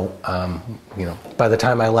 So, by the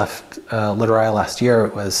time I left Littorai last year,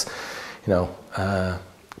 it was, I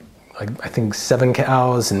think 7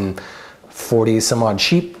 cows and 40 some odd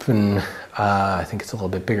sheep, and I think it's a little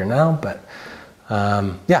bit bigger now. But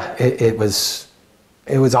it was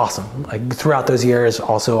awesome. Like throughout those years,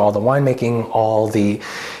 also all the winemaking, all the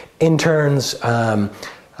interns. I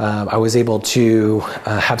was able to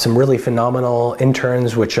have some really phenomenal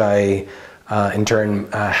interns, which I in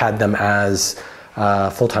turn had them as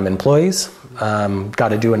full-time employees. Got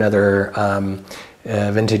to do another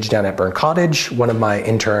vintage down at Burn Cottage. One of my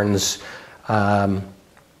interns at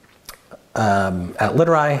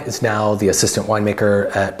Littorai is now the assistant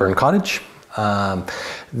winemaker at Burn Cottage.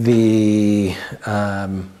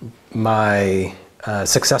 My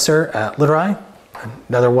successor at Littorai,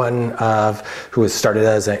 another one who was started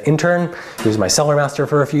as an intern, he was my cellar master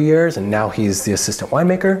for a few years, and now he's the assistant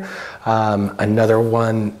winemaker. Another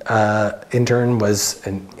one intern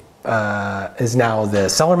is now the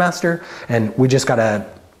cellar master, and we just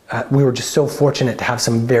we were just so fortunate to have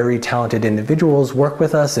some very talented individuals work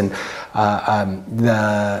with us, and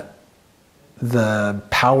the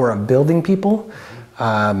power of building people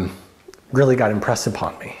really got impressed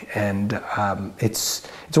upon me, and it's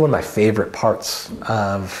one of my favorite parts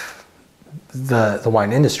of the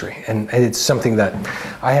wine industry, and it's something that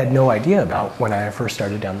I had no idea about when I first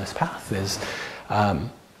started down this path. Is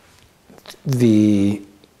the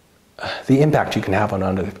impact you can have on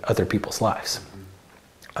other people's lives,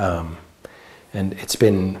 and it's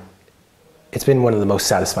been one of the most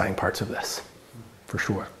satisfying parts of this, for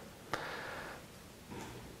sure.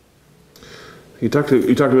 You talked a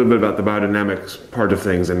little bit about the biodynamics part of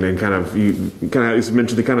things, and then you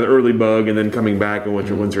mentioned the kind of early bug, and then coming back and once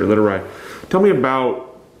you're at Littorai. Tell me about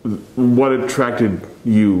what attracted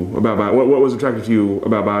you about what was attracted to you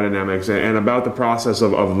about biodynamics, and about the process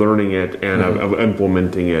of learning it and of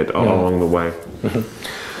implementing it along the way.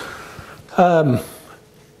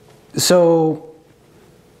 So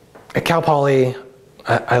at Cal Poly,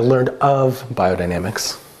 I learned of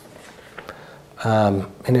biodynamics, and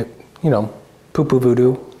it poo-poo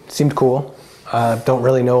voodoo seemed cool. Don't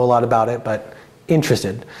really know a lot about it, but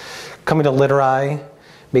interested. Coming to Littorai,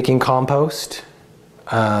 making compost,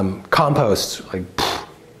 like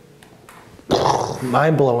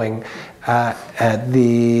mind-blowing at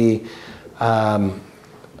the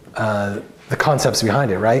concepts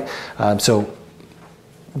behind it, right? So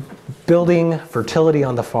building fertility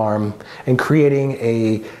on the farm and creating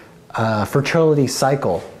a fertility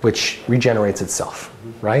cycle which regenerates itself,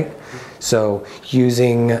 right? So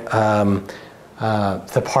using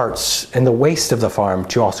the parts and the waste of the farm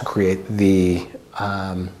to also create the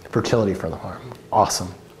fertility for the farm.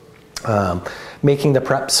 Awesome. Making the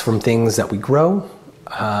preps from things that we grow,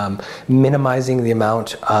 minimizing the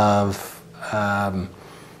amount of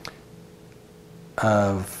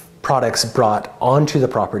products brought onto the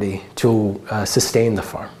property to sustain the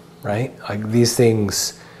farm, right? Like these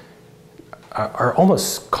things are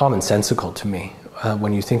almost commonsensical to me.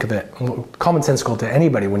 When you think of it, commonsensical to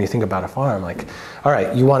anybody when you think about a farm. Like, all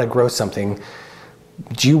right, you want to grow something.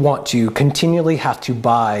 Do you want to continually have to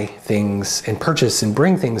buy things and purchase and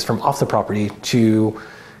bring things from off the property to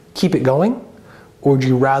keep it going? Or would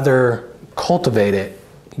you rather cultivate it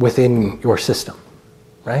within your system,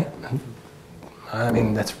 right? I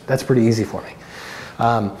mean, that's pretty easy for me.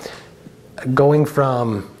 Going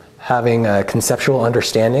from having a conceptual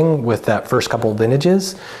understanding with that first couple of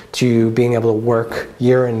vintages to being able to work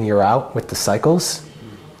year in, year out with the cycles,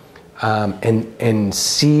 and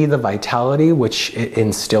see the vitality which it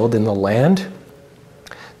instilled in the land,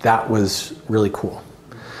 that was really cool,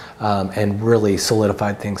 and really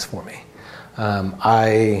solidified things for me.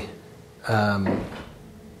 I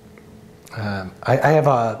have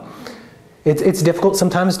a. It's difficult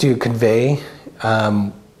sometimes to convey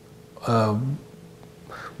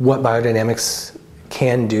what biodynamics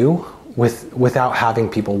can do without having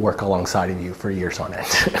people work alongside of you for years on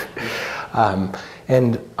end.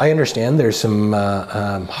 And I understand there's some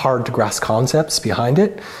hard to grasp concepts behind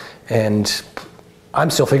it, and I'm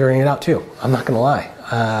still figuring it out too. I'm not going to lie.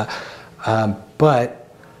 But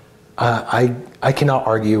I cannot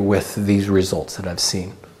argue with these results that I've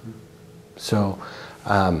seen. So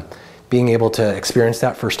being able to experience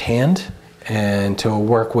that firsthand and to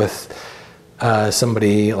work with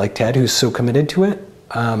somebody like Ted who's so committed to it,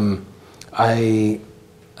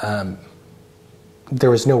 there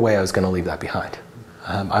was no way I was going to leave that behind.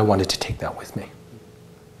 I wanted to take that with me.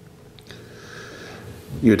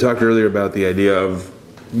 You talked earlier about the idea of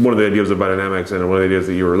one of the ideas of biodynamics, and one of the ideas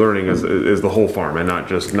that you were learning is the whole farm, and not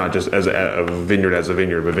just as a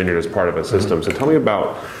vineyard, but vineyard as part of a system. So tell me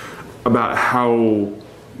about how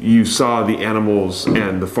you saw the animals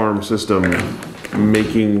and the farm system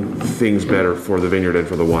making things better for the vineyard and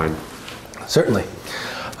for the wine. Certainly.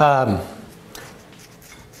 I'm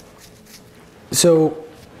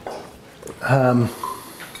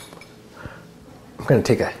going to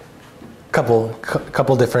take a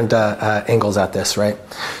couple different angles at this, right?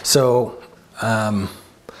 So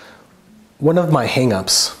one of my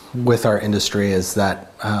hang-ups with our industry is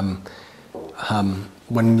that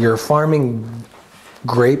when you're farming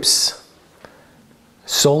grapes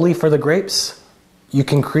solely for the grapes, you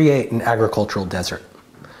can create an agricultural desert.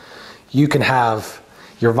 You can have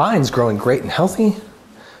your vines growing great and healthy,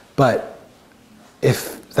 but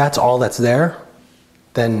if that's all that's there,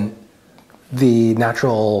 then the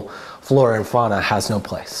natural flora and fauna has no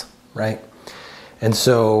place, right? And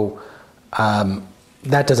so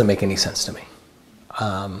that doesn't make any sense to me.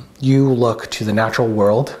 You look to the natural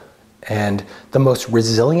world, and the most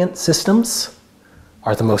resilient systems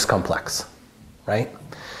are the most complex, right?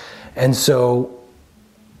 And so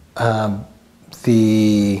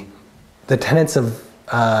the tenets of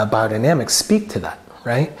biodynamics speak to that,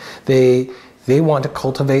 right? They want to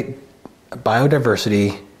cultivate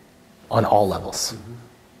biodiversity on all levels.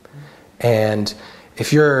 And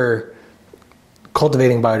if you're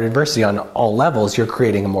cultivating biodiversity on all levels, you're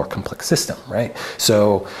creating a more complex system, right?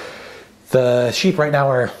 So the sheep right now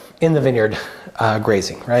are in the vineyard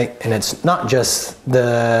grazing, right? And it's not just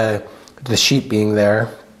the sheep being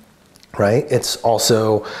there, right? It's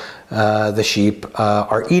also the sheep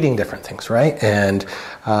are eating different things, right? And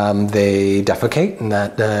they defecate, and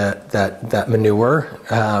that manure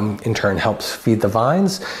in turn helps feed the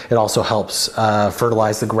vines. It also helps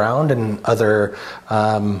fertilize the ground and other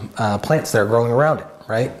plants that are growing around it,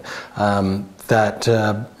 right?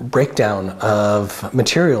 That breakdown of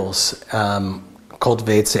materials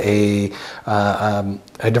cultivates a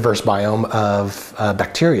diverse biome of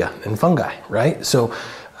bacteria and fungi, right? So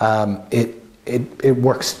it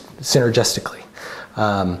works synergistically.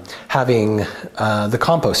 Having the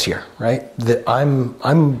compost here, right?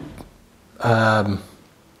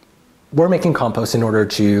 We're making compost in order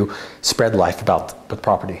to spread life about the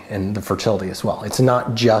property and the fertility as well. It's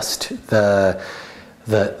not just the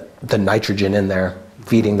nitrogen in there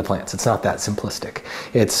feeding the plants. It's not that simplistic.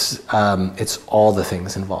 It's all the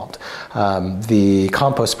things involved. The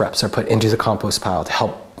compost preps are put into the compost pile to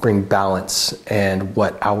help bring balance and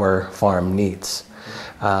what our farm needs.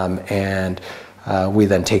 And we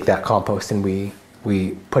then take that compost and we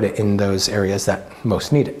put it in those areas that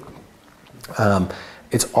most need it.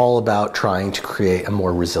 It's all about trying to create a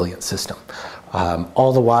more resilient system.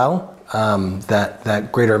 All the while, that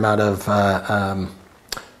greater amount of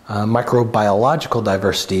microbiological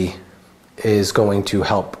diversity is going to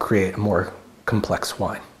help create a more complex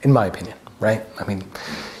wine, in my opinion, right? I mean,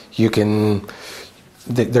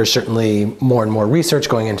 there's certainly more and more research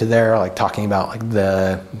going into there, like talking about like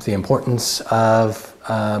the importance of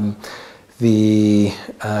the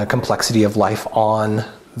complexity of life on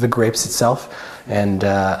the grapes itself, and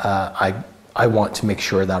I want to make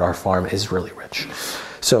sure that our farm is really rich.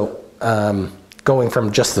 So going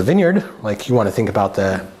from just the vineyard, like you want to think about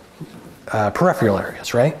the peripheral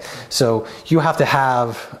areas, right? So you have to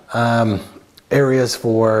have areas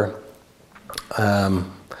for,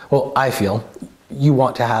 well, I feel you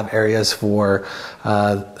want to have areas for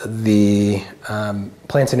the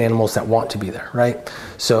plants and animals that want to be there, right?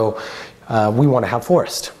 So we want to have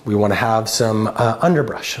forest. We want to have some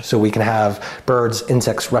underbrush, so we can have birds,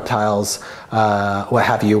 insects, reptiles, what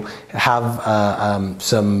have you, have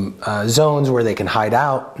some zones where they can hide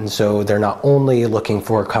out, and so they're not only looking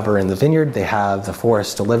for cover in the vineyard, they have the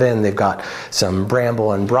forest to live in, they've got some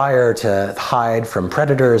bramble and briar to hide from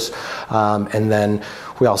predators, and then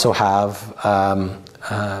we also have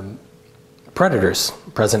predators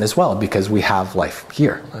present as well, because we have life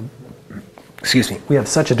here. Excuse me. We have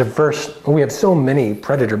such a diverse. We have so many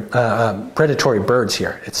predatory birds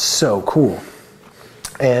here. It's so cool.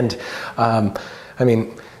 And I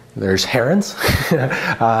mean, there's herons,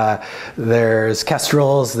 there's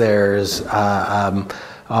kestrels, there's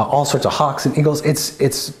all sorts of hawks and eagles.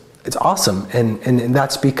 It's awesome, and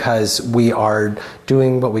that's because we are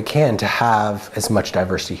doing what we can to have as much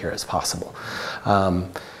diversity here as possible,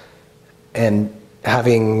 and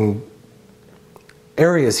having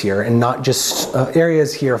areas here, and not just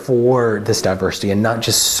areas here for this diversity, and not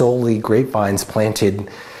just solely grapevines planted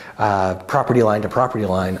property line to property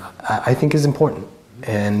line, I think is important,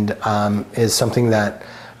 and is something that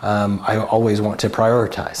I always want to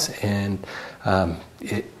prioritize. And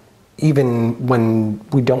even when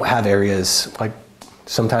we don't have areas, like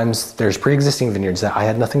sometimes there's pre-existing vineyards that I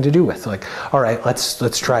had nothing to do with. Like, all right,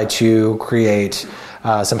 let's try to create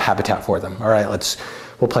some habitat for them. All right,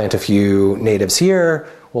 we'll plant a few natives here,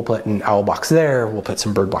 we'll put an owl box there, we'll put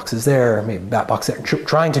some bird boxes there, maybe bat box there,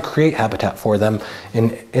 trying to create habitat for them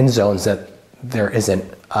in zones that there isn't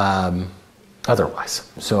otherwise.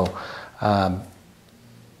 So, and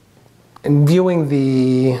viewing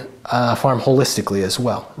the farm holistically as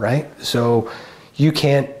well, right? So you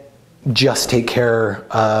can't just take care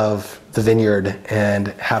of the vineyard and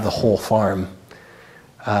have the whole farm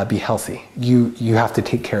be healthy. You have to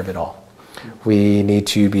take care of it all. We need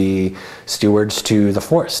to be stewards to the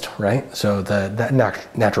forest, right? So that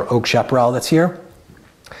natural oak chaparral that's here,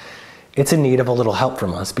 it's in need of a little help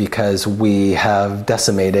from us, because we have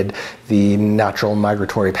decimated the natural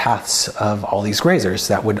migratory paths of all these grazers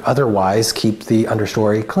that would otherwise keep the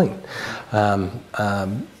understory clean.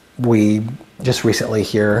 We just recently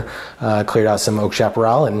here cleared out some oak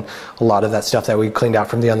chaparral, and a lot of that stuff that we cleaned out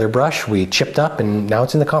from the underbrush, we chipped up, and now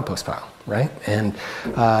it's in the compost pile, right? And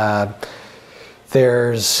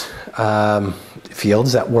there's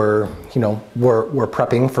fields that we're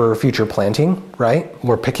prepping for future planting, right?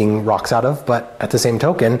 We're picking rocks out of, but at the same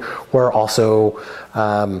token, we're also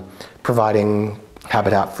providing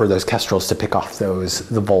habitat for those kestrels to pick off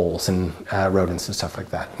the voles and rodents and stuff like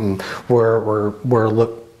that. And we're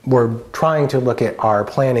trying to look at our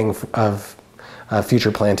planning of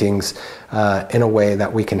future plantings in a way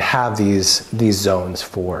that we can have these zones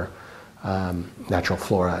for natural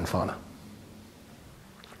flora and fauna.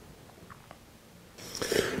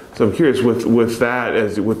 So I'm curious with that,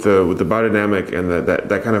 with the biodynamic and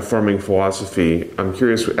that kind of farming philosophy. I'm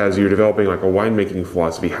curious, as you're developing like a winemaking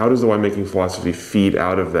philosophy, how does the winemaking philosophy feed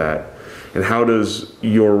out of that, and how does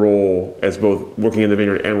your role as both working in the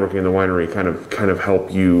vineyard and working in the winery kind of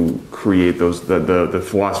help you create those the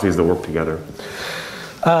philosophies that work together?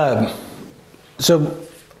 So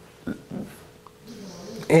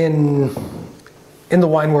in the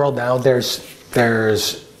wine world now,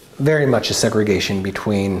 there's very much a segregation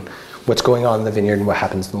between what's going on in the vineyard and what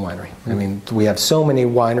happens in the winery. I mean, we have so many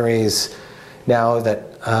wineries now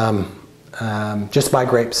that just buy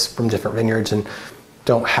grapes from different vineyards and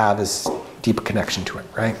don't have as deep a connection to it,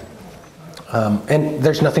 right? And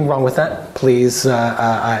there's nothing wrong with that. Please,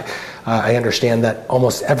 I understand that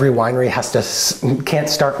almost every winery can't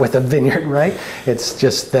start with a vineyard, right? It's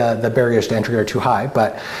just the barriers to entry are too high.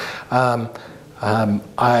 But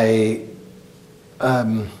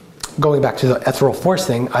going back to the ethereal force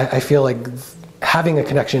thing, I feel like having a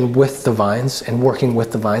connection with the vines and working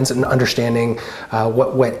with the vines and understanding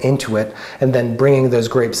what went into it, and then bringing those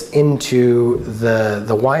grapes into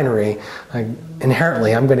the winery,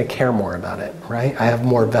 inherently I'm going to care more about it, right? I have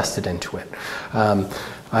more vested into it.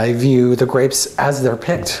 I view the grapes as they're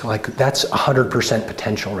picked, like that's 100%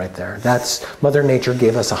 potential right there. That's Mother Nature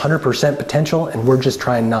gave us 100% potential, and we're just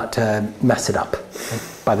trying not to mess it up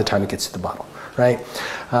by the time it gets to the bottle, right?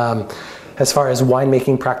 As far as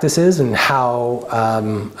winemaking practices and how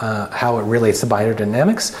it relates to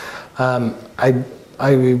biodynamics,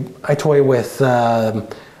 I toy with the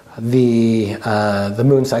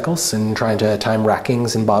moon cycles and trying to time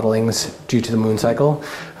rackings and bottlings due to the moon cycle,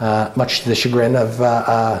 much to the chagrin of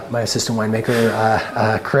my assistant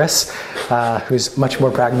winemaker, Chris, who's much more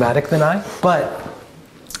pragmatic than I. But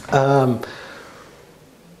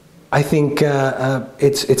I think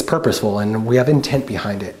it's purposeful, and we have intent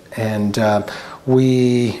behind it, and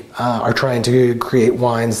we are trying to create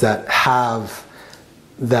wines that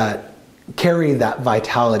carry that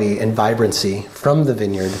vitality and vibrancy from the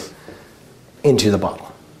vineyard into the bottle.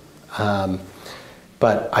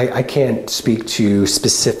 But I can't speak to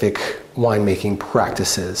specific winemaking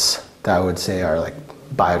practices that I would say are like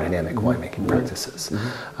biodynamic winemaking practices.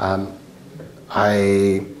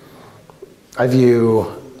 I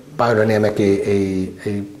view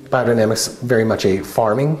biodynamics very much a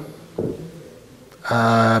farming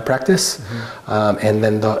practice, and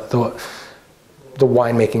then the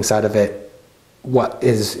winemaking side of it, what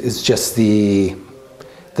is just the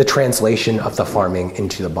translation of the farming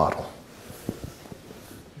into the bottle.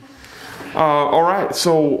 All right.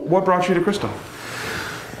 So, what brought you to Cristom?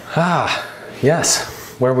 Yes,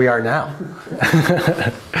 where we are now.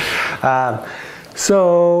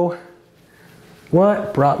 So,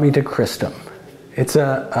 what brought me to Cristom? It's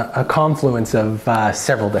a confluence of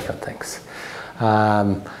several different things.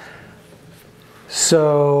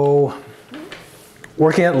 So,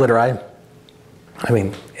 working at Littorai, I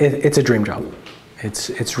mean, it's a dream job.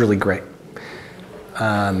 It's really great.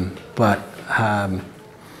 But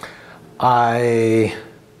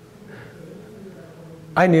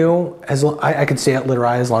I knew I could stay at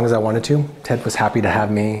Littorai as long as I wanted to. Ted was happy to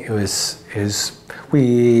have me.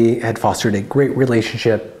 We had fostered a great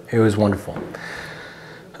relationship. It was wonderful.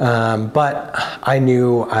 But I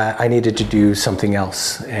knew I needed to do something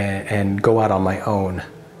else and go out on my own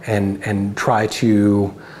and try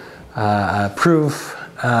to prove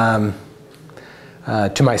to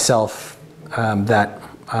myself that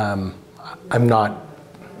I'm not,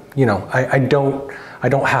 I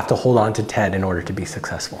don't have to hold on to Ted in order to be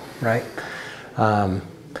successful, right?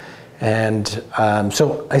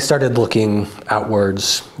 So I started looking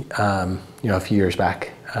outwards, a few years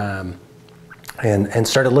back, and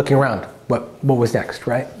started looking around. What was next,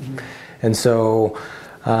 right? And so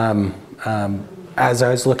as I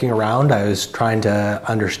was looking around, I was trying to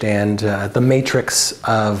understand the matrix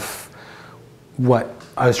of what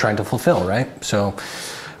I was trying to fulfill, right? So,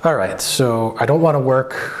 all right, so I don't want to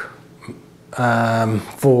work I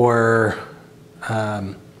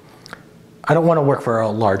don't want to work for a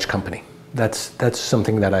large company. That's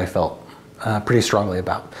something that I felt pretty strongly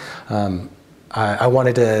about. I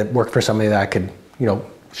wanted to work for somebody that I could,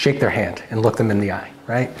 shake their hand and look them in the eye,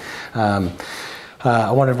 right?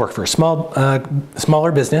 I wanted to work for a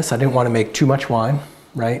smaller business. I didn't want to make too much wine,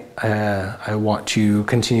 right? I want to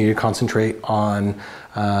continue to concentrate on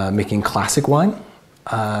making classic wine.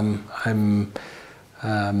 I'm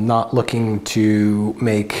not looking to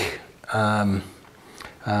make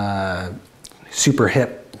super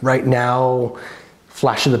hip right now,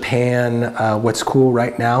 flash of the pan, what's cool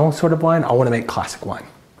right now sort of wine. I want to make classic wine.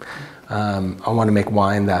 I want to make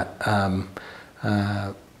wine that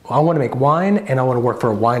I want to make wine, and I want to work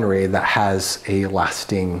for a winery that has a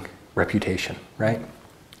lasting reputation, right?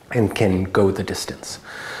 And can go the distance.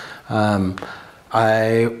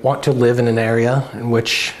 I want to live in an area in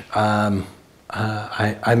which I'm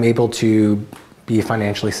able to be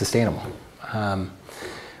financially sustainable.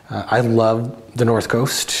 I love the North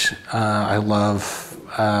Coast. I love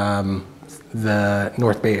the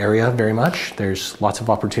North Bay area very much. There's lots of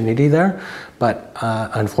opportunity there, but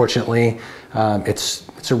unfortunately,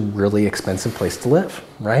 it's a really expensive place to live,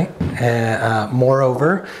 right?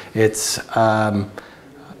 Moreover, it's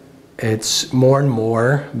more and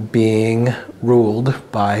more being ruled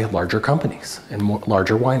by larger companies and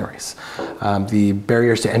larger wineries. The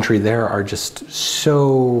barriers to entry there are just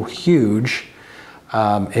so huge.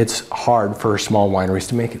 It's hard for small wineries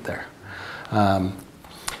to make it there. I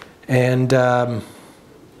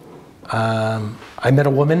met a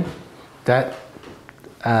woman that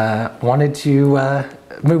wanted to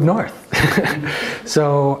move north.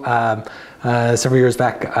 So several years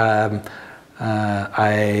back, I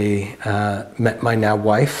met my now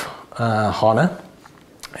wife, Hannah,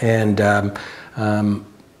 and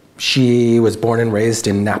she was born and raised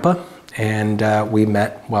in Napa, and we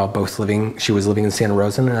met while both living. She was living in Santa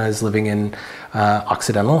Rosa, and I was living in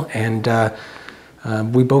Occidental, and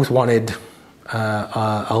we both wanted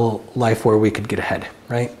a life where we could get ahead,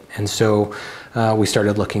 right? And so we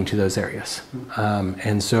started looking to those areas,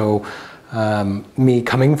 and so. Me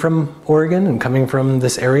coming from Oregon and coming from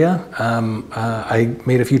this area, I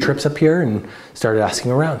made a few trips up here and started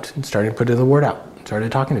asking around and started putting the word out, started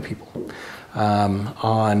talking to people.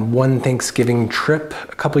 On one Thanksgiving trip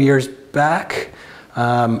a couple years back,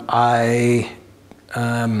 I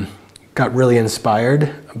got really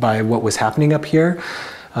inspired by what was happening up here,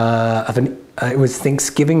 of it was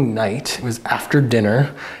Thanksgiving night. It was after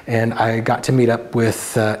dinner, and I got to meet up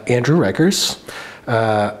with Andrew Rikers,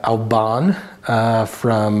 Alban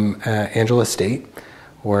from Angela Estate,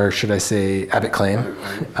 or should I say Abbott Claim,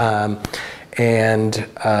 and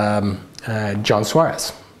John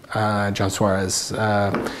Suarez. John Suarez,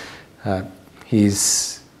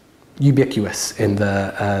 he's ubiquitous in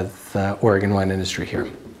the Oregon wine industry here.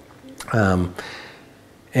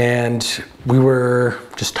 And we were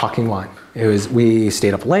just talking wine. We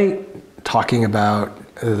stayed up late talking about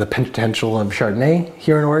the potential of Chardonnay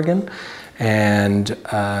here in Oregon, and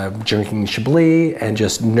drinking Chablis, and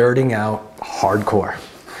just nerding out hardcore.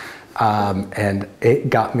 And it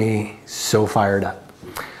got me so fired up.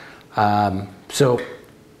 So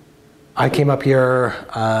I came up here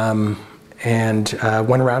and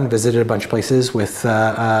went around and visited a bunch of places with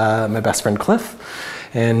my best friend Cliff.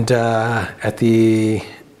 And at the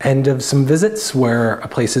end of some visits were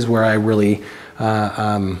places where I really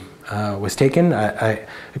was taken. I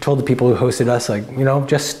told the people who hosted us, like,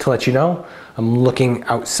 just to let you know, I'm looking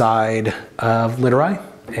outside of Littorai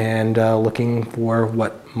and looking for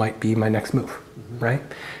what might be my next move, right?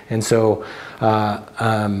 And so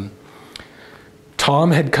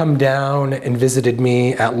Tom had come down and visited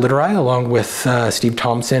me at Littorai along with Steve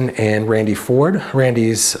Thompson and Randy Ford.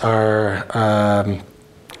 Randy's our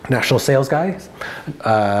national sales guy,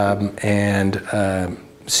 and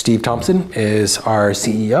Steve Thompson is our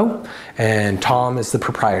CEO, and Tom is the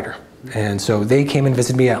proprietor. And so they came and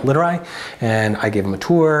visited me at Littorai, and I gave them a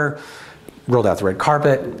tour, rolled out the red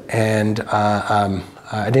carpet, and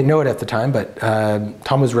I didn't know it at the time, but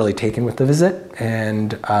Tom was really taken with the visit,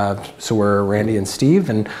 and so were Randy and Steve,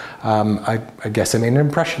 and I guess I made an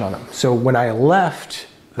impression on them. So when I left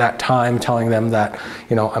that time telling them that,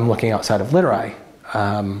 I'm looking outside of Littorai,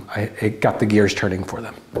 it got the gears turning for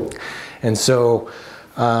them. And so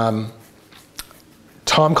Tom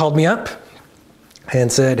called me up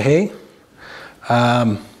and said, "Hey,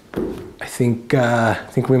 I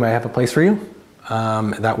think we might have a place for you."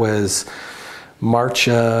 That was March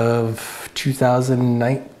of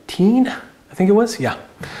 2019, I think it was. Yeah,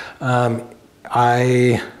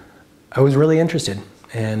 I was really interested,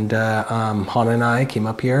 and Hannah and I came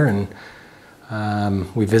up here, and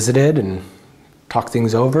we visited and talked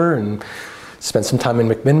things over, and spent some time in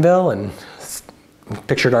McMinnville, and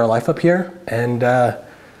pictured our life up here, and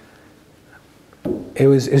it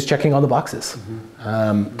was checking all the boxes.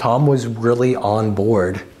 Tom was really on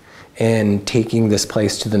board and taking this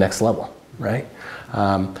place to the next level, right?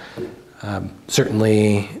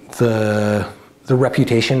 Certainly the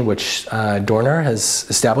reputation which Dorner has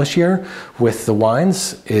established here with the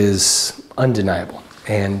wines is undeniable,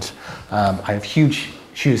 and I have huge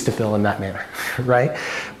shoes to fill in that manner, right?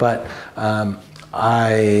 But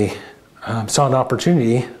I saw an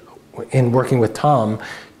opportunity in working with Tom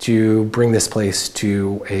to bring this place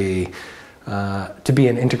to be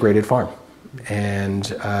an integrated farm,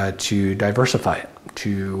 and to diversify it,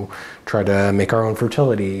 to try to make our own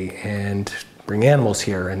fertility and bring animals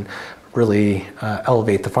here, and really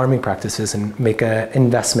elevate the farming practices and make an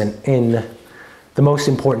investment in the most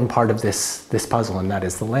important part of this puzzle, and that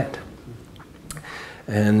is the land.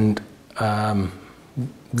 And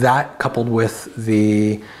that, coupled with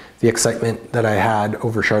the excitement that I had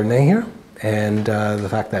over Chardonnay here, and the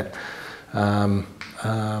fact that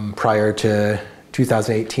prior to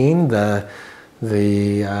 2018, the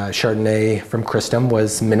Chardonnay from Cristom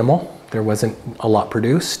was minimal. There wasn't a lot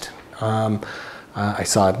produced. I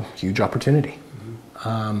saw a huge opportunity.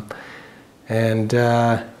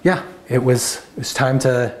 It was time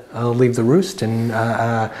to leave the roost, and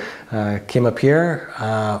came up here.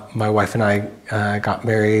 My wife and I got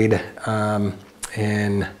married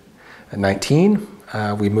in 19.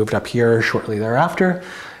 We moved up here shortly thereafter,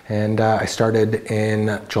 and I started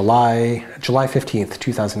in July 15th,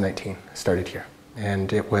 2019. I started here,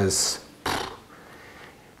 and it was,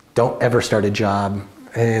 don't ever start a job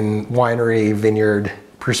in winery, vineyard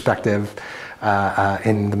perspective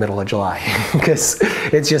in the middle of July, because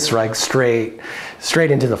it's just like straight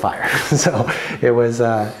into the fire. So it was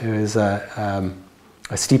a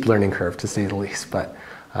steep learning curve, to say the least, but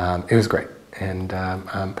it was great, and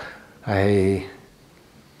I'm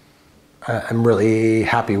really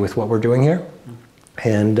happy with what we're doing here,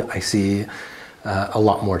 and I see a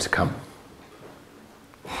lot more to come.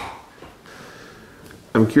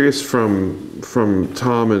 I'm curious from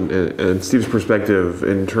Tom and Steve's perspective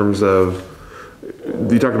in terms of,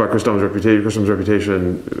 you talked about Cristom's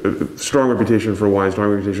reputation, strong reputation for wine, strong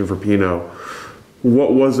reputation for Pinot.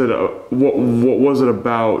 What was it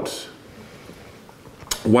about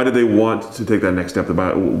why did they want to take that next step?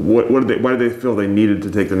 Why did they feel they needed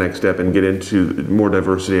to take the next step and get into more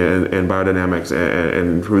diversity and biodynamics and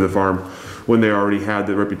improve the farm when they already had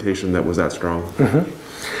the reputation that was that strong? Mm-hmm.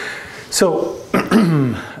 So,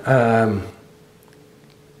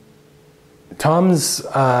 Tom's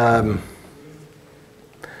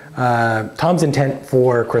intent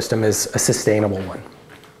for Cristom is a sustainable one,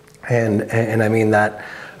 and I mean that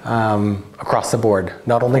across the board,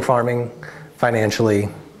 not only farming, financially,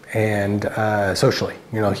 and socially.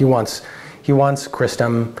 He wants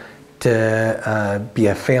Cristom to be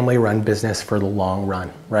a family-run business for the long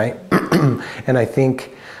run, right? And I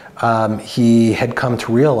think he had come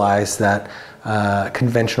to realize that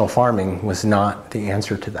conventional farming was not the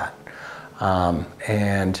answer to that,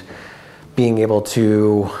 and being able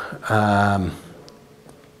to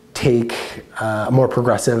take a more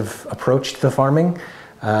progressive approach to the farming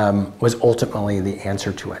was ultimately the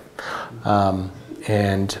answer to it.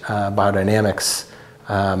 And biodynamics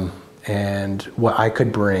and what I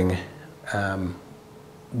could bring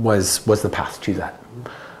was the path to that.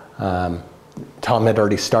 Tom had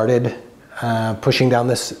already started pushing down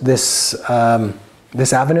this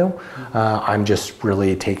avenue. I'm just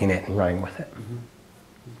really taking it and running with it.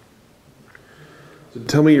 So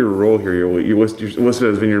tell me your role here. You're listed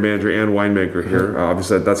as vineyard manager and winemaker here.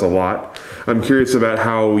 Obviously, that's a lot. I'm curious about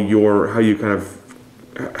how you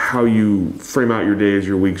frame out your days,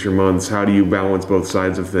 your weeks, your months. How do you balance both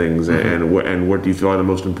sides of things, and what do you feel are the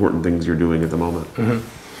most important things you're doing at the moment?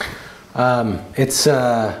 It's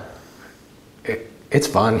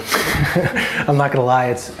fun. I'm not gonna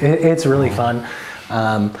lie. It's really fun.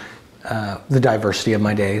 The diversity of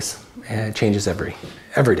my days changes every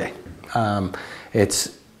day.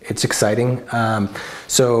 It's exciting.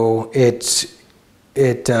 So it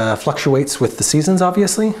fluctuates with the seasons,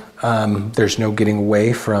 obviously. There's no getting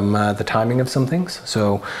away from the timing of some things.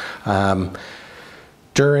 So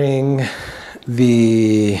during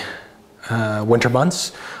the winter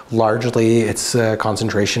months, largely it's a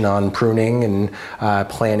concentration on pruning and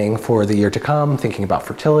planning for the year to come, thinking about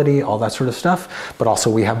fertility, all that sort of stuff. But also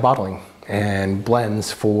we have bottling and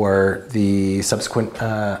blends for the subsequent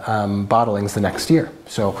bottlings the next year.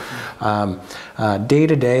 So day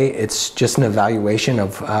to day, it's just an evaluation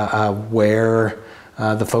of where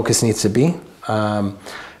the focus needs to be.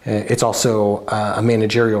 It's also a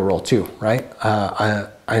managerial role too, right?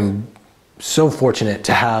 I'm so fortunate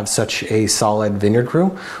to have such a solid vineyard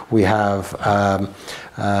crew. We have a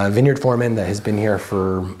vineyard foreman that has been here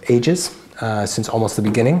for ages. Since almost the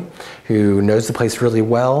beginning, who knows the place really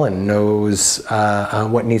well and knows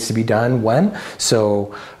what needs to be done when.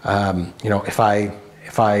 So, if I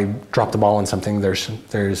drop the ball on something,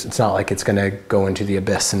 it's not like it's going to go into the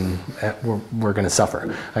abyss and we're going to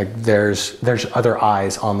suffer. Like there's other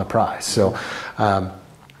eyes on the prize. So,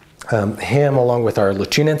 him along with our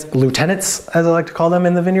lieutenants, as I like to call them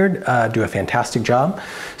in the vineyard, do a fantastic job.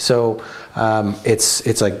 So,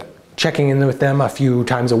 it's like checking in with them a few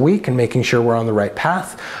times a week and making sure we're on the right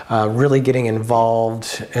path, really getting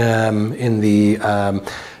involved in the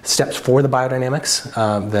steps for the biodynamics,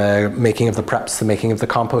 the making of the preps, the making of the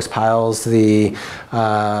compost piles, the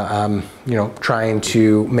trying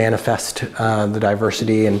to manifest the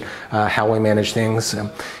diversity and how we manage things.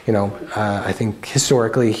 I think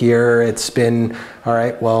historically here it's been, all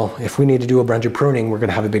right, well, if we need to do a bunch of pruning, we're going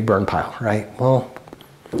to have a big burn pile, right? Well,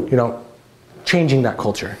 changing that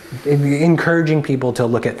culture, encouraging people to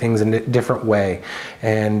look at things in a different way,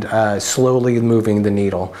 and slowly moving the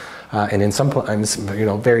needle, and in sometimes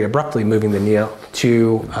very abruptly moving the needle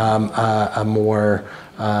to a more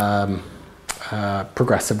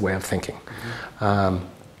progressive way of thinking.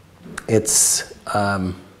 It's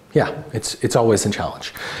always a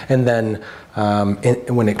challenge. And then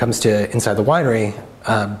when it comes to inside the winery,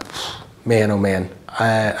 man, oh man,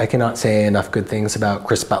 I cannot say enough good things about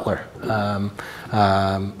Chris Butler,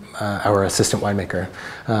 our assistant winemaker.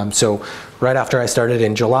 So right after I started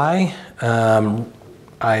in July,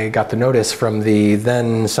 I got the notice from the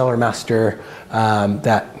then cellar master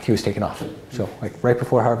that he was taken off. So like right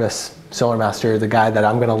before harvest, cellar master, the guy that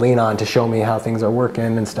I'm going to lean on to show me how things are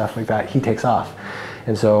working and stuff like that, he takes off.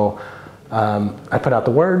 And so I put out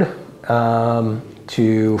the word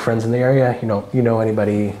to friends in the area,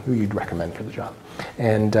 anybody who you'd recommend for the job.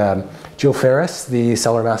 And Jill Ferris, the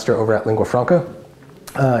cellar master over at Lingua Franca,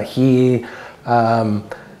 he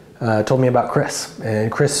told me about Chris.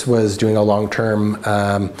 And Chris was doing a long-term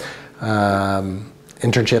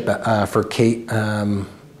internship for Kate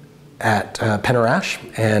at Penarash.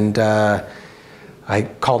 And I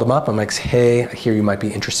called him up. I'm like, hey, I hear you might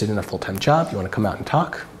be interested in a full-time job. You want to come out and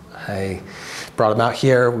talk? I brought him out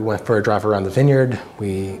here. We went for a drive around the vineyard.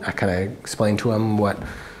 I kind of explained to him what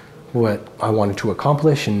I wanted to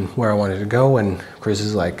accomplish and where I wanted to go. And Chris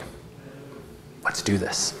is like, let's do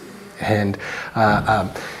this. And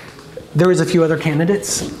there was a few other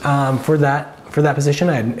candidates for that position.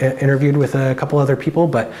 I had interviewed with a couple other people,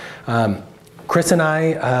 but Chris and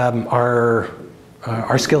I, our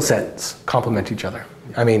skill sets complement each other.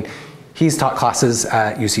 I mean, he's taught classes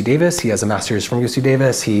at UC Davis. He has a master's from UC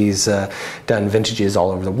Davis. He's done vintages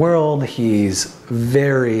all over the world. He's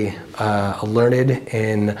very learned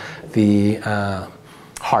in the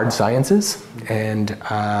hard sciences, and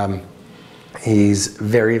he's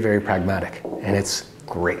very, very pragmatic, and it's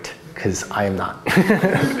great because I am not.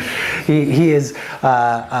 He is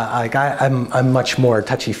like I'm much more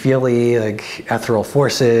touchy-feely, like ethereal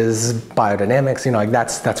forces, biodynamics. You know, like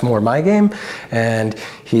that's more my game, and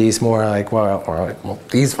he's more like, well,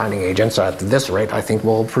 these finding agents at this rate, I think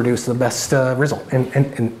will produce the best result,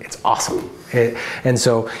 and it's awesome. And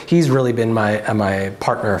so he's really been my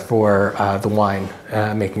partner for the wine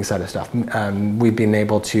making side of stuff. We've been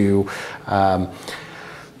able to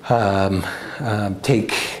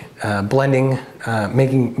take blending,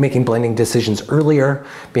 making blending decisions earlier,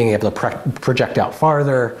 being able to project out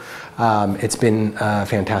farther. It's been a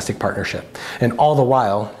fantastic partnership, and all the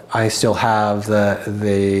while, I still have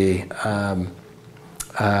the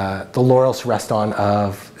laurels to rest on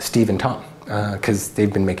of Steve and Tom, because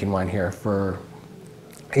they've been making wine here for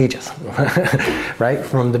ages, right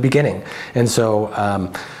from the beginning, and so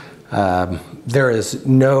there is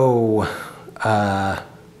no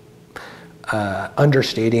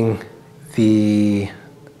understating the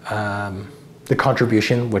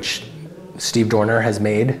contribution which Steve Dorner has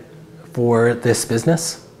made for this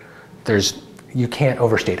business. You can't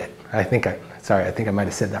overstate it. I think I might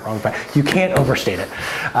have said that wrong, but you can't overstate it.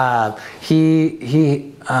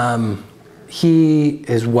 He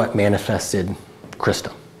is what manifested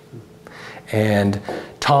Cristom, and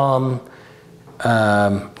Tom,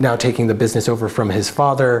 now taking the business over from his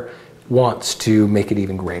father, wants to make it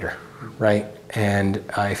even greater. Right, and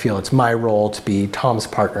I feel it's my role to be Tom's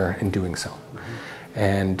partner in doing so,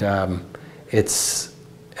 and it's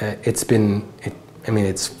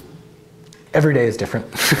every day is different.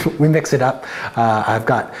 We mix it up. I've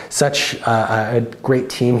got such a great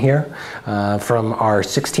team here, from our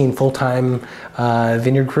 16 full-time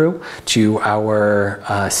vineyard crew to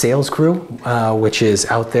our sales crew, which is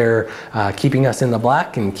out there keeping us in the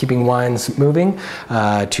black and keeping wines moving,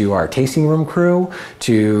 to our tasting room crew,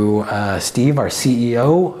 to Steve, our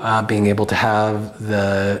CEO, being able to have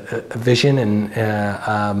the vision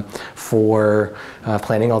and for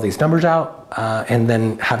planning all these numbers out. And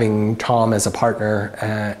then having Tom as a partner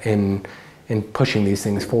in pushing these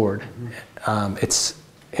things forward.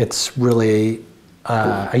 It's really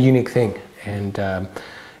a unique thing, and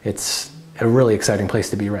it's a really exciting place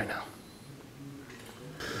to be right now.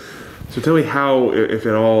 So tell me how, if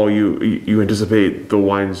at all, you anticipate the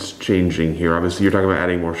wines changing here. Obviously, you're talking about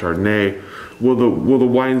adding more Chardonnay. Will the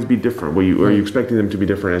wines be different? Are you expecting them to be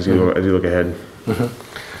different as you look ahead?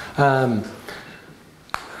 Mm-hmm.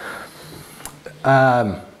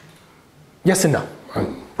 Yes and no,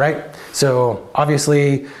 right? So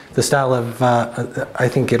obviously the style of, I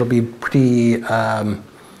think it'll be pretty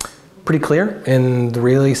clear in the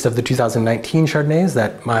release of the 2019 Chardonnays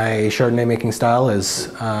that my Chardonnay making style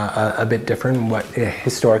is a bit different than what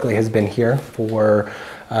historically has been here for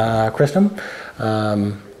Cristom.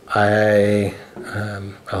 I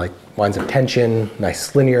like wines of tension,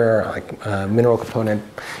 nice linear, I like mineral component.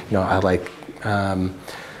 You know, I like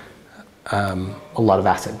a lot of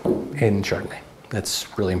acid in Chardonnay. That's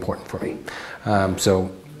really important for me.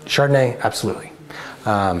 So Chardonnay, absolutely.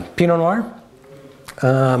 Pinot Noir.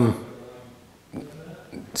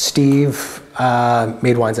 Steve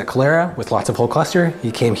made wines at Calera with lots of whole cluster.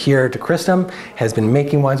 He came here to Cristom, has been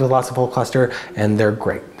making wines with lots of whole cluster, and they're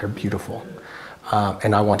great. They're beautiful.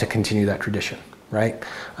 And I want to continue that tradition, right?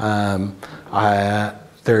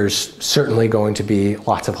 There's certainly going to be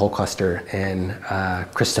lots of whole cluster in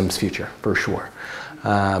Cristom's future, for sure.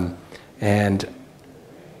 And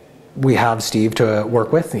we have Steve to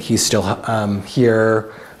work with. He's still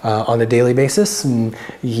here on a daily basis, and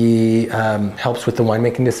he helps with the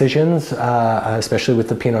winemaking decisions, especially with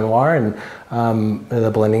the Pinot Noir and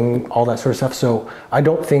the blending, all that sort of stuff. So I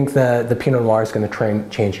don't think that the Pinot Noir is going to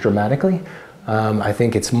change dramatically. I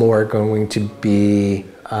think it's more going to be,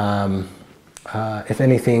 if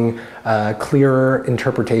anything, a clearer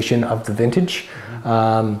interpretation of the vintage,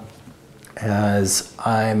 as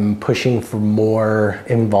I'm pushing for more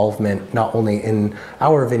involvement, not only in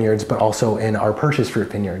our vineyards, but also in our purchase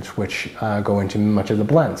fruit vineyards, which go into much of the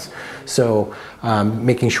blends. So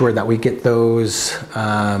making sure that we get those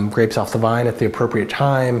grapes off the vine at the appropriate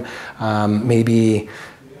time, maybe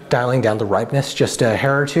dialing down the ripeness just a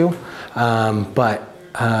hair or two,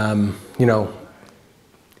 you know,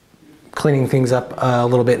 cleaning things up a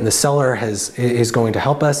little bit in the cellar is going to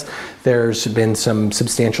help us. There's been some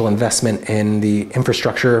substantial investment in the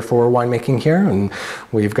infrastructure for winemaking here, and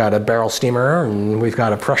we've got a barrel steamer and we've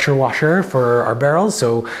got a pressure washer for our barrels.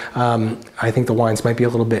 So I think the wines might be a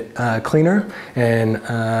little bit cleaner, and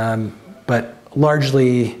but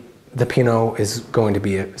largely the Pinot is going to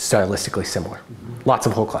be stylistically similar. Lots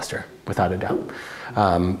of whole cluster, without a doubt.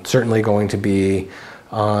 Certainly going to be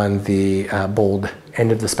on the bold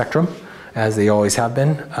end of the spectrum, as they always have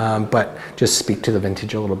been, but just speak to the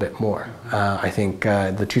vintage a little bit more. I think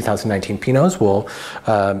the 2019 Pinots will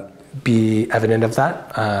be evident of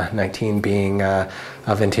that, 19 being a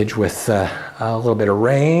vintage with a little bit of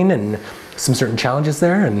rain and some certain challenges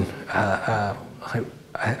there, and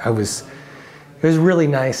it was really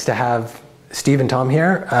nice to have Steve and Tom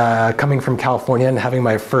here, coming from California and having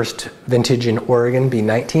my first vintage in Oregon be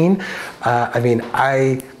 19. I mean,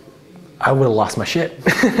 I would have lost my shit.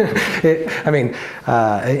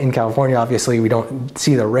 In California, obviously, we don't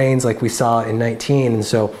see the rains like we saw in 19, and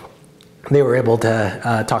so they were able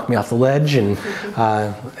to talk me off the ledge and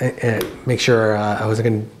make sure I wasn't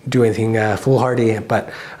going to do anything foolhardy.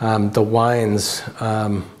 But the wines,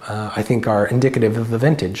 I think, are indicative of the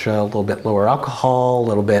vintage. A little bit lower alcohol, a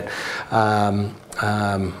little bit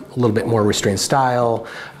more restrained style,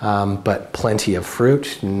 but plenty of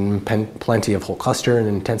fruit and plenty of whole cluster and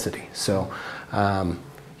intensity. So,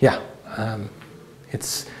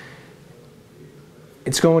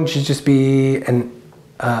 it's going to just be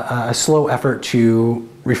a slow effort to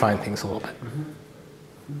refine things a little bit.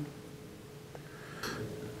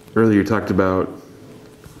 Earlier you talked about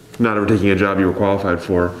not ever taking a job you were qualified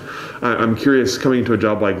for. I'm curious, coming into a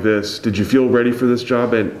job like this, did you feel ready for this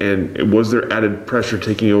job, and was there added pressure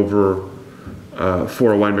taking over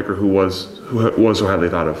for a winemaker who was so highly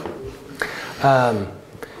thought of?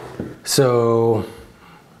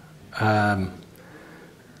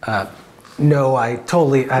 No, I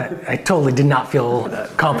totally did not feel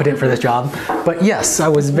competent for this job, but yes, I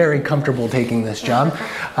was very comfortable taking this job.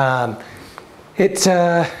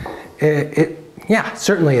 Yeah,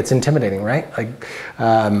 certainly it's intimidating, right? Like,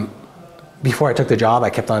 before I took the job, I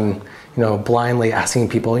kept on, blindly asking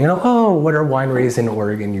people, oh, what are wineries in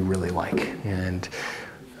Oregon you really like? And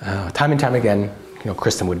time and time again,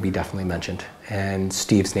 Cristom would be definitely mentioned, and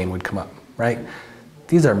Steve's name would come up, right?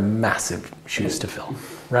 These are massive shoes to fill,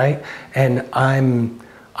 right? And I'm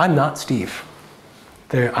not Steve.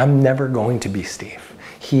 I'm never going to be Steve.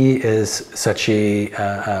 He is such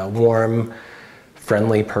a warm,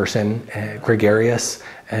 friendly person, gregarious,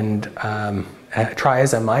 and try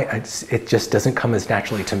as I might, it just doesn't come as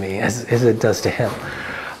naturally to me as it does to him.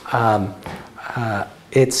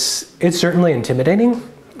 It's certainly intimidating,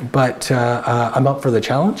 but I'm up for the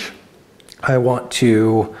challenge. I want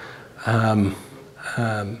to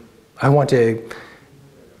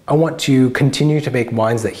continue to make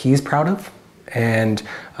wines that he's proud of, and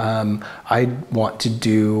I want to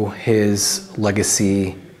do his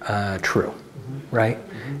legacy true, right?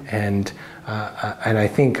 And I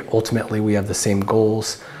think ultimately we have the same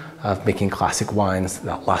goals of making classic wines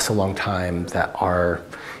that last a long time, that are,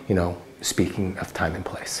 speaking of time and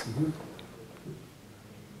place.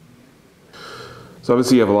 So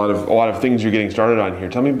obviously you have a lot of things you're getting started on here.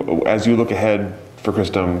 Tell me, as you look ahead for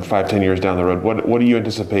Cristom 5-10 years down the road, what do you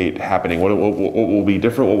anticipate happening? What will be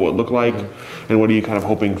different? What will it look like? And what are you kind of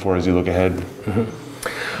hoping for as you look ahead?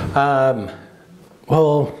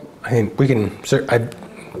 Well, I mean, we can.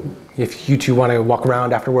 If you two want to walk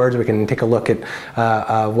around afterwards, we can take a look at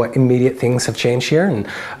what immediate things have changed here. And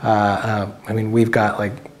I mean, we've got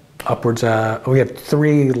like upwards. We have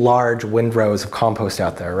 3 large windrows of compost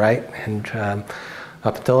out there, right? And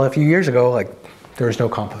up until a few years ago, like, there was no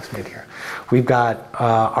compost made here. We've got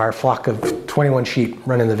our flock of 21 sheep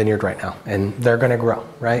running the vineyard right now, and they're going to grow,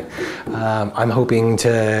 right? I'm hoping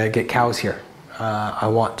to get cows here. I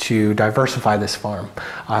want to diversify this farm.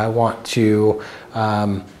 I want to.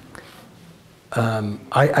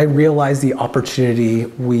 I realize the opportunity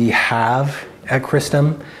we have at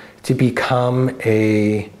Cristom to become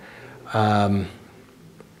a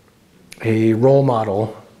role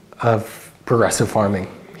model of progressive farming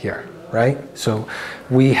here, right? So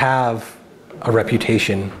we have a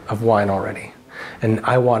reputation of wine already, and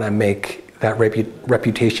I want to make that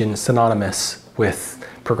reputation synonymous with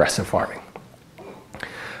progressive farming.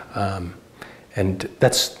 And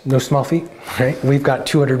that's no small feat, right? We've got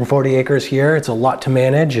 240 acres here. It's a lot to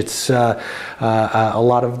manage. It's a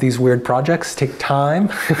lot of these weird projects take time,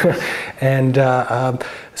 and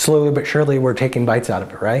slowly but surely we're taking bites out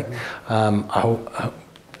of it, right?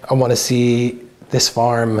 I want to see this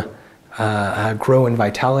farm grow in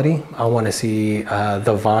vitality. I want to see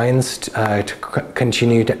the vines to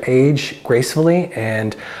continue to age gracefully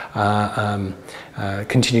and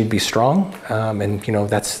continue to be strong. And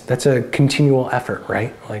that's a continual effort,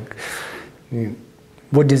 right? Like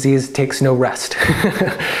wood disease takes no rest.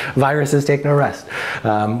 Viruses take no rest.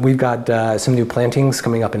 We've got some new plantings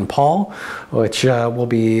coming up in Paul, which we'll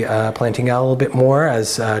be planting out a little bit more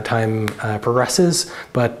as time progresses.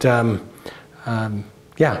 But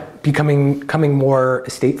becoming more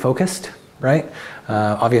estate focused, right?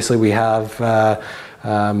 Obviously we have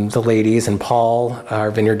the ladies and Paul,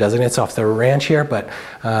 our vineyard designates off the ranch here, but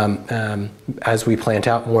as we plant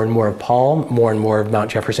out more and more of Paul, more and more of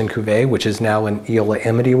Mount Jefferson Cuvée, which is now an Eola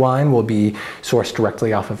Amity wine, will be sourced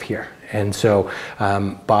directly off of here. And so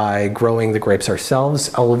by growing the grapes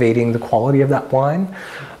ourselves, elevating the quality of that wine,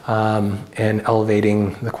 and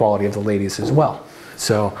elevating the quality of the ladies as well.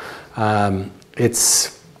 So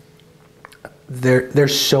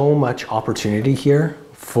there's so much opportunity here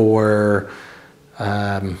for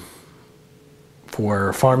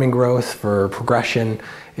farming growth, for progression.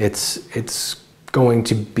 It's going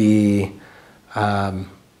to be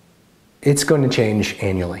it's going to change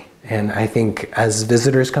annually, and I think as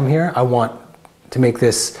visitors come here, I want to make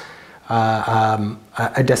this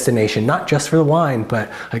a destination, not just for the wine,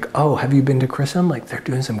 but like, oh, have you been to Cristom? Like, they're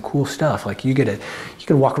doing some cool stuff. Like, you can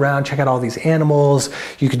walk around, check out all these animals.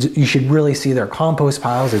 You should really see their compost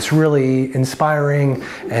piles. It's really inspiring,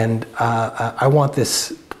 and I want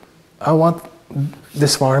this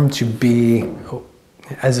farm to be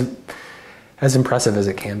as impressive as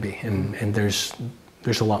it can be, and there's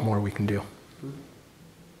a lot more we can do.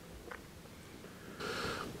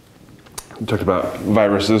 You talked about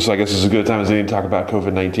viruses, so I guess this is a good time as any to talk about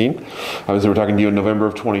COVID-19. Obviously, we're talking to you in November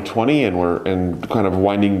of 2020, and we're kind of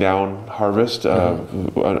winding down harvest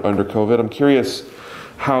under COVID. I'm curious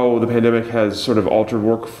how the pandemic has sort of altered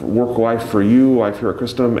work life for you, life here at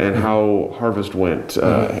Cristom, and how harvest went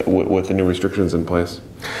with the new restrictions in place.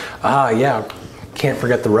 Yeah, can't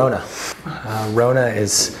forget the Rona. Rona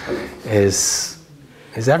is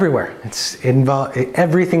everywhere. It's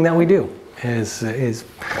everything that we do has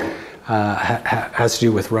to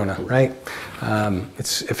do with Rona, right?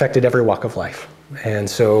 It's affected every walk of life. And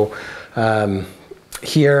so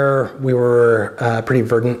here we were pretty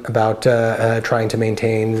verdant about trying to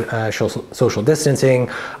maintain social distancing,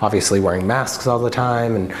 obviously wearing masks all the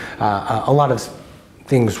time, and a lot of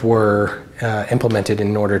things were implemented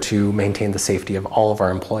in order to maintain the safety of all of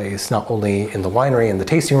our employees, not only in the winery and the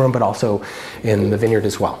tasting room, but also in the vineyard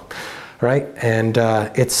as well, right? And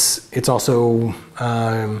it's also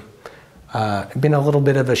been a little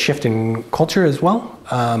bit of a shift in culture as well,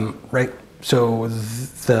 right? So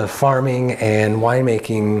the farming and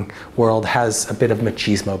winemaking world has a bit of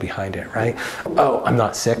machismo behind it, right? Oh, I'm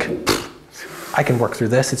not sick. I can work through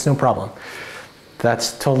this. It's no problem.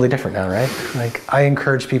 That's totally different now, right? Like, I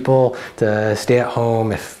encourage people to stay at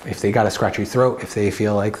home if they got a scratchy throat, if they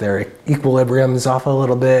feel like their equilibrium's off a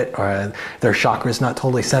little bit, or their chakra's not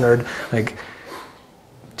totally centered. Like,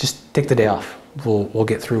 just take the day off. We'll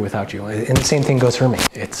get through without you. And the same thing goes for me.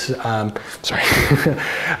 It's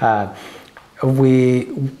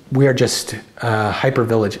we are just hyper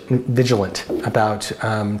vigilant about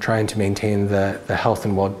trying to maintain the health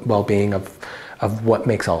and well-being of what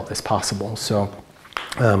makes all of this possible. So,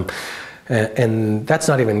 and that's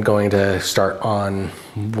not even going to start on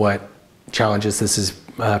what challenges this has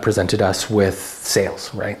presented us with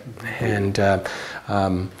sales, right? And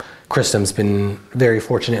Cristom's been very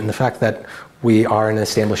fortunate in the fact that we are an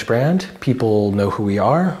established brand. People know who we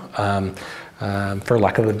are. For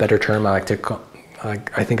lack of a better term, I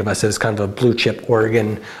think of us as kind of a blue chip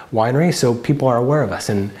Oregon winery. So people are aware of us,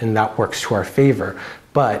 and that works to our favor.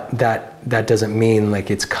 But that doesn't mean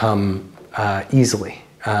like it's come easily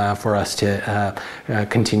for us to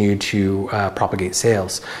continue to propagate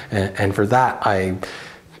sales. And for that, I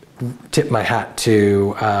tip my hat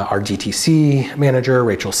to our DTC manager,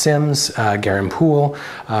 Rachel Sims, Garen Poole.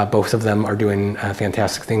 Both of them are doing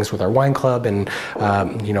fantastic things with our wine club, and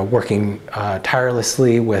working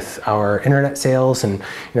tirelessly with our internet sales, and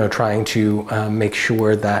trying to make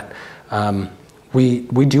sure that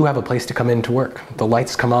we do have a place to come in to work. The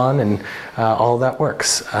lights come on and all of that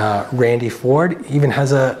works. Randy Ford even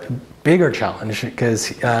has a bigger challenge because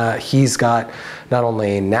he's got not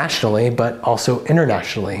only nationally but also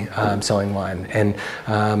internationally selling wine. And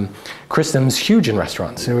Cristom's huge in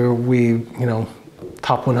restaurants. We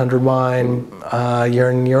top 100 wine year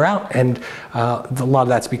in, year out, and a lot of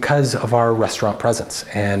that's because of our restaurant presence.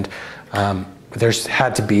 And there's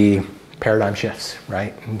had to be paradigm shifts,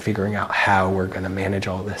 right, and figuring out how we're going to manage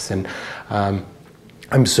all this. And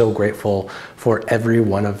I'm so grateful for every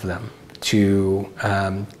one of them to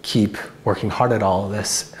keep working hard at all of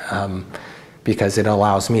this, because it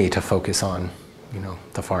allows me to focus on,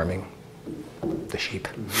 the farming, the sheep,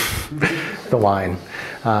 the wine,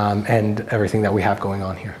 and everything that we have going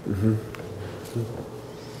on here. Mm-hmm.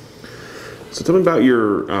 So tell me about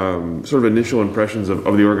your sort of initial impressions of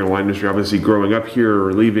the Oregon wine industry. Obviously, growing up here,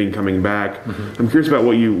 or leaving, coming back. Mm-hmm. I'm curious about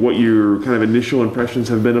what your kind of initial impressions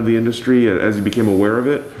have been of the industry as you became aware of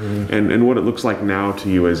it, mm-hmm. and what it looks like now to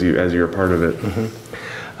you as you're a part of it.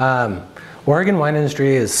 Mm-hmm. Oregon wine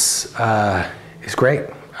industry is great.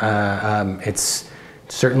 It's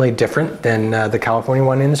certainly different than the California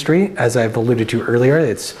wine industry, as I've alluded to earlier.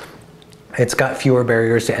 It's got fewer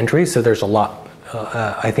barriers to entry, so there's a lot.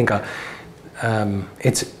 I think.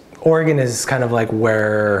 Oregon is kind of like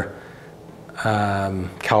where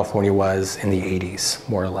California was in the 80s,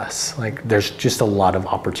 more or less. Like there's just a lot of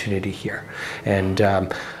opportunity here. And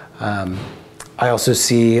I also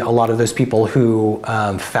see a lot of those people who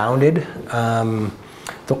founded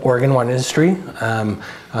the Oregon wine industry. A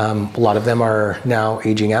lot of them are now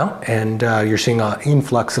aging out, and you're seeing an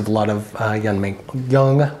influx of a lot of young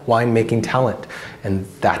winemaking talent, and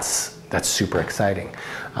that's super exciting.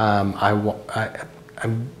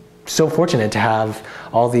 I'm so fortunate to have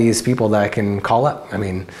all these people that I can call up. I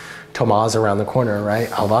mean, Tomas around the corner, right?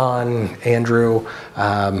 Alvan, Andrew,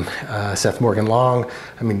 Seth Morgan Long.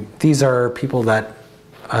 I mean, these are people that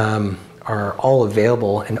are all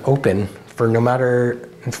available and open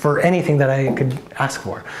for anything that I could ask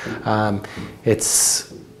for.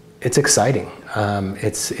 It's exciting.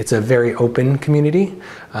 It's a very open community.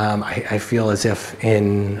 I feel as if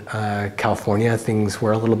in California things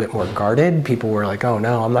were a little bit more guarded. People were like, "Oh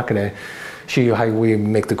no, I'm not going to show you how we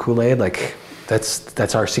make the Kool-Aid. Like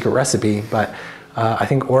that's our secret recipe." But I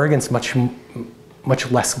think Oregon's much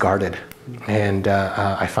less guarded, and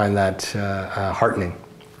I find that heartening.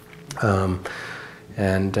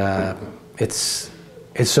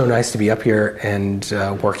 It's so nice to be up here and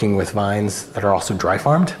working with vines that are also dry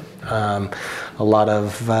farmed. A lot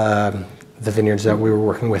of the vineyards that we were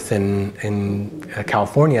working with in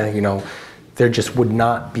California, there just would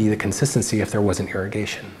not be the consistency if there wasn't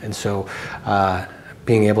irrigation. And so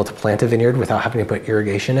being able to plant a vineyard without having to put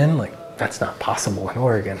irrigation in, like that's not possible in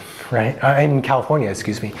Oregon, right? In California,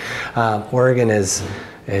 excuse me. Oregon is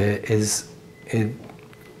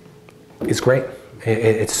great.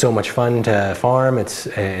 It's so much fun to farm. It's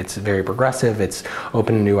very progressive. It's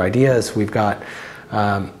open to new ideas. We've got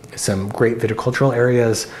some great viticultural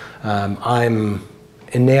areas. I'm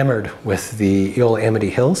enamored with the Eola Amity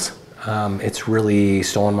Hills. It's really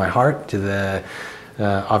stolen my heart.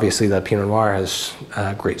 Obviously the Pinot Noir has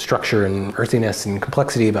great structure and earthiness and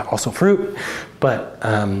complexity, but also fruit. But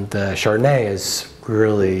the Chardonnay is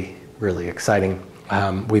really, really exciting.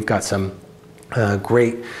 We've got some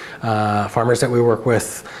great farmers that we work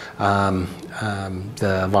with. The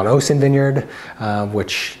Von Osen Vineyard,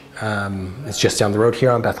 which is just down the road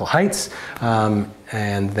here on Bethel Heights,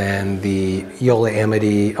 and then the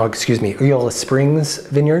Eola Springs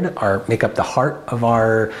Vineyard make up the heart of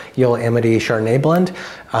our Eola Amity Chardonnay blend.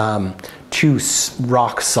 Two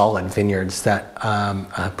rock solid vineyards that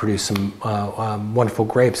produce some wonderful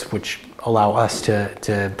grapes, which allow us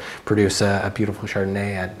to produce a beautiful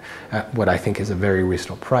Chardonnay at what I think is a very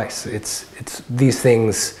reasonable price. These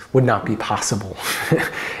things would not be possible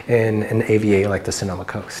in an AVA like the Sonoma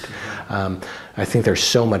Coast. I think there's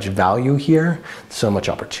so much value here, so much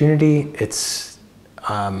opportunity. It's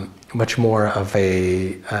much more of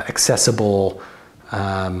a accessible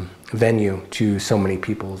venue to so many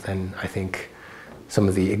people than I think some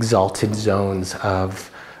of the exalted zones of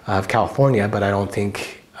California, but I don't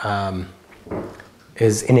think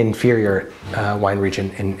is an inferior wine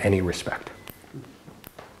region in any respect.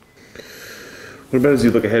 What about as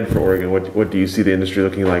you look ahead for Oregon? What do you see the industry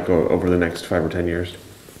looking like over the next 5 or 10 years?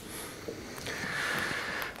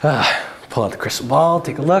 Pull out the crystal ball,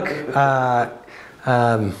 take a look.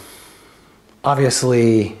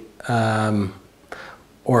 Obviously,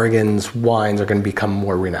 Oregon's wines are going to become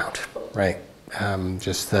more renowned, right?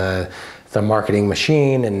 Just the marketing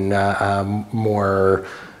machine and more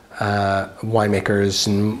winemakers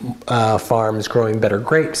and farms growing better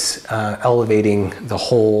grapes, elevating the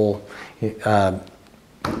whole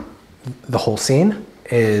scene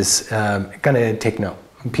is going to take note.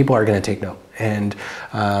 People are going to take note, and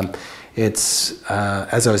it's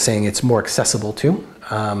as I was saying, it's more accessible too.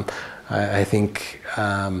 I think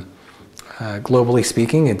globally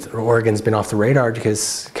speaking, Oregon's been off the radar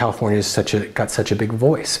because California's got such a big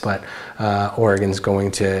voice, but Oregon's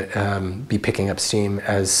going to be picking up steam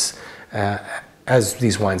as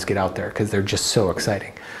these wines get out there because they're just so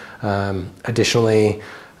exciting. Additionally,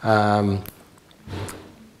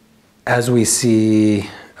 as we see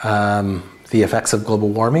the effects of global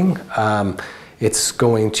warming, it's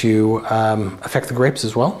going to affect the grapes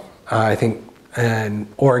as well. I think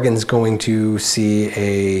Oregon's going to see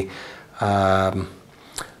a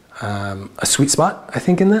sweet spot, I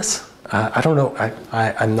think, in this. I don't know.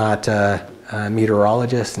 I'm not a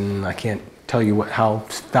meteorologist, and I can't tell you how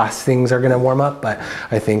fast things are going to warm up, but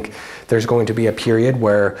I think there's going to be a period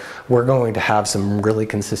where we're going to have some really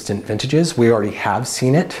consistent vintages. We already have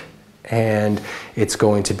seen it, and it's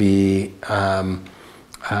going to be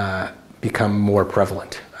become more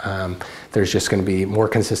prevalent. There's just going to be more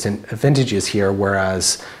consistent vintages here,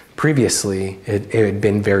 whereas previously it had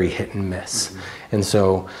been very hit and miss. Mm-hmm. And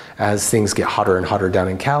so as things get hotter and hotter down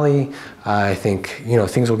in Cali, I think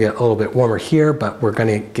things will get a little bit warmer here, but we're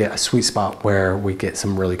going to get a sweet spot where we get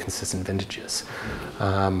some really consistent vintages.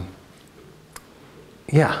 I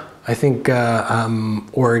think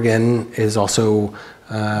Oregon is also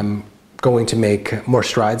going to make more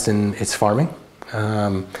strides in its farming.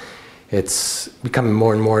 It's becoming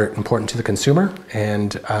more and more important to the consumer,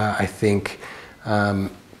 and I think the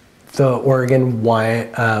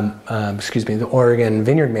Oregon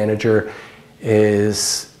vineyard manager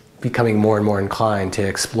is becoming more and more inclined to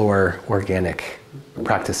explore organic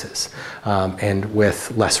practices, and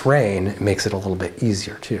with less rain, it makes it a little bit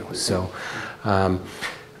easier too. So.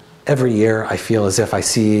 Every year I feel as if I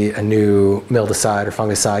see a new mildicide or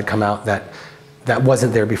fungicide come out that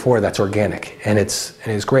wasn't there before, that's organic, and it's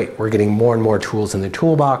great. We're getting more and more tools in the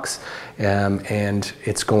toolbox, and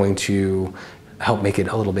it's going to help make it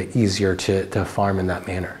a little bit easier to farm in that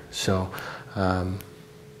manner. So I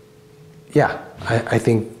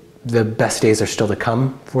think the best days are still to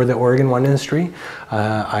come for the Oregon wine industry.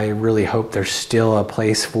 I really hope there's still a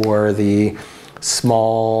place for the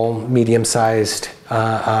small to medium-sized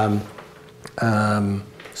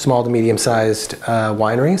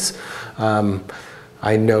wineries.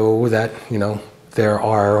 I know that there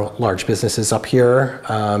are large businesses up here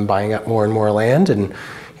buying up more and more land, and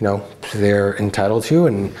they're entitled to,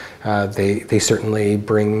 and they certainly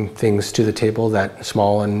bring things to the table that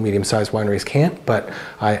small and medium-sized wineries can't. But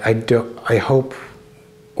I hope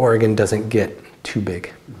Oregon doesn't get too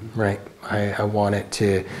big, right? I want it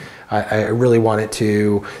to. I really wanted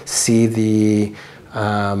to see the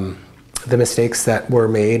mistakes that were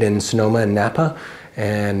made in Sonoma and Napa,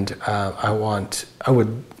 and I would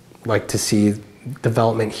like to see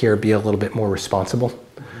development here be a little bit more responsible,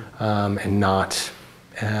 and not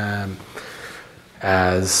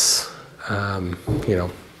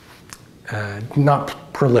not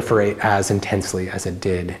proliferate as intensely as it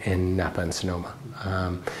did in Napa and Sonoma.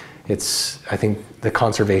 I think the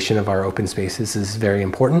conservation of our open spaces is very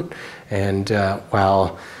important, and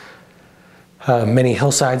while many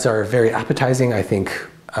hillsides are very appetizing, I think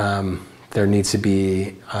there needs to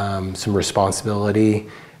be some responsibility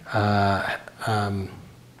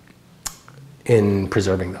in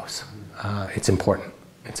preserving those. It's important.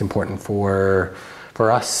 It's important for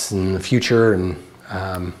us in the future, and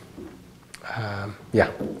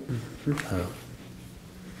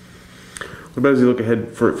What about as you look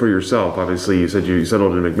ahead for yourself? Obviously, you said you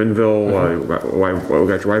settled in McMinnville. We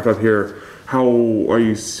got your wife up here. What do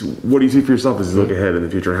you see for yourself as you look ahead in the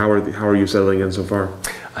future? How are you settling in so far?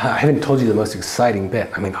 I haven't told you the most exciting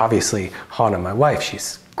bit. I mean, obviously, Hannah, my wife,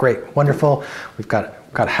 she's great, wonderful. We've got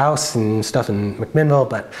a house and stuff in McMinnville,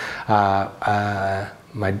 but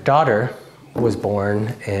my daughter was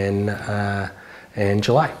born in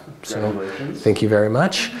July. So thank you very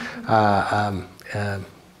much.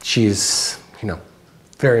 She's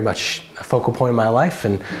very much a focal point in my life,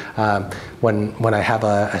 and when I have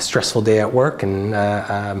a stressful day at work and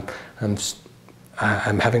I'm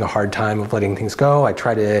having a hard time of letting things go, I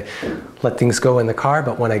try to let things go in the car,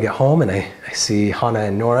 but when I get home and I see Hannah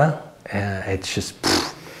and Nora, it's just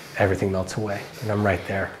everything melts away, and I'm right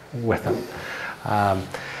there with them.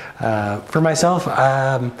 For myself,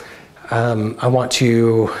 I want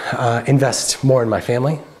to invest more in my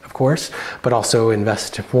family, of course, but also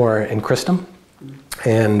invest more in Cristom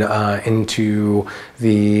and into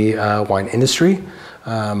the wine industry.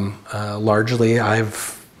 Largely, I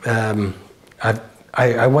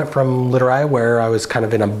went from Littorai, where I was kind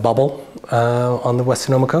of in a bubble on the West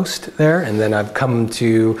Sonoma coast there, and then I've come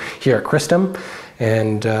to here at Cristom,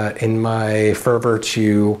 and in my fervor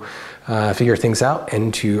to figure things out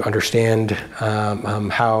and to understand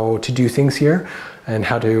how to do things here and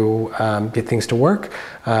how to get things to work,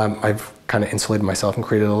 I've kind of insulated myself and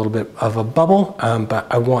created a little bit of a bubble, but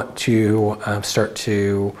I want to start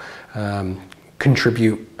to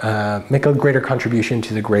contribute, make a greater contribution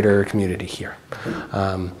to the greater community here.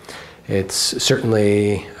 It's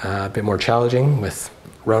certainly a bit more challenging with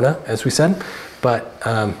Rona, as we said, but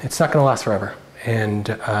it's not going to last forever. And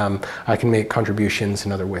I can make contributions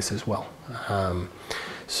in other ways as well.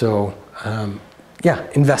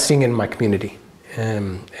 Investing in my community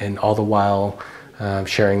and all the while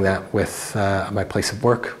sharing that with my place of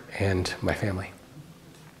work and my family.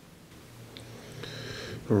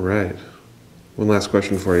 All right. One last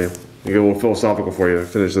question for you. You get a little philosophical for you to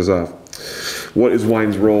finish this off. What is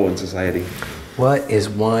wine's role in society? What is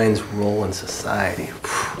wine's role in society?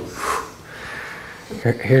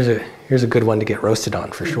 Here's a good one to get roasted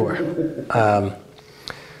on for sure.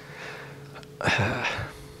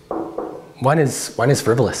 Wine is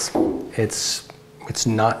frivolous. It's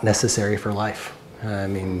not necessary for life. I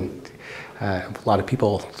mean, a lot of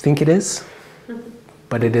people think it is,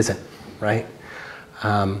 but it isn't, right?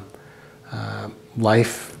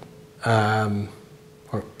 Life, or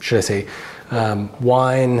should I say,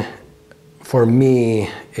 wine for me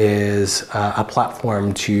is a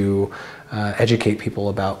platform to educate people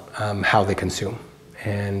about how they consume.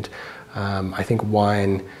 And I think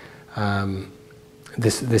wine,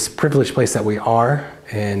 this privileged place that we are,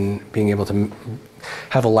 and being able to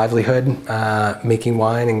have a livelihood making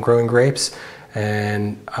wine and growing grapes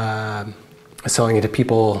and selling it to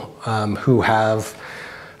people who have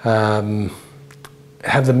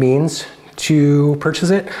the means to purchase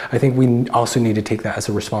it. I think we also need to take that as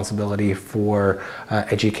a responsibility for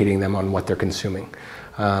educating them on what they're consuming.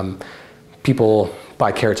 People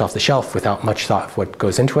buy carrots off the shelf without much thought of what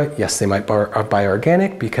goes into it. Yes, they might buy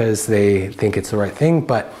organic because they think it's the right thing,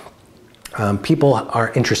 but people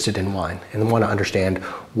are interested in wine and want to understand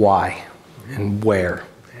why and where.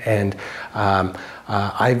 And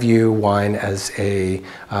I view wine as a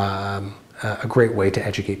great way to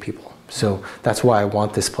educate people. So that's why I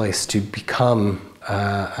want this place to become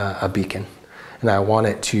a beacon, and I want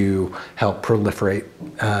it to help proliferate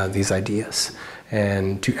these ideas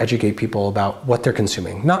and to educate people about what they're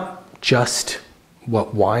consuming, not just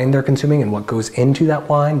what wine they're consuming and what goes into that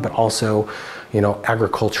wine, but also,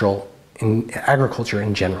 agriculture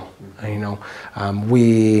in general.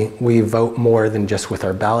 We vote more than just with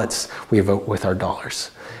our ballots. We vote with our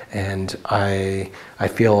dollars, and I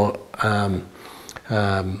feel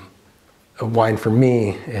wine for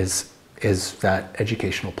me is that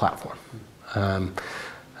educational platform.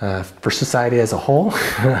 For society as a whole,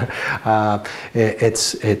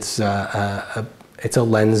 it's a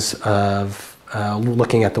lens of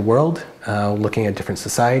looking at the world, looking at different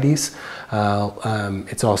societies.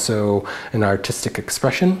 It's also an artistic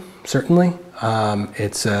expression, certainly.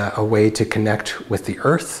 It's a way to connect with the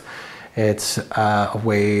earth. It's a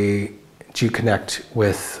way to connect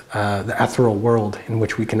with the ethereal world in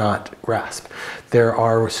which we cannot grasp. There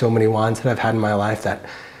are so many wines that I've had in my life that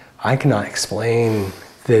I cannot explain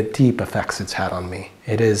the deep effects it's had on me.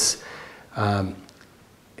 It is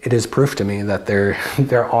proof to me that there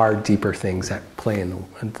are deeper things at play in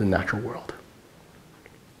the natural world.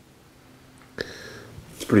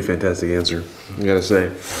 It's a pretty fantastic answer, I gotta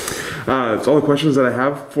say. It's all the questions that I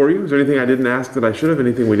have for you. Is there anything I didn't ask that I should have?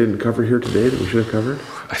 Anything we didn't cover here today that we should have covered?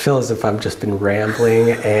 I feel as if I've just been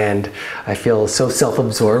rambling, and I feel so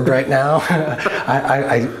self-absorbed right now.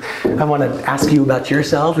 I want to ask you about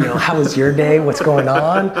yourself. How was your day? What's going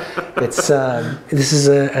on? This is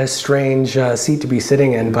a strange seat to be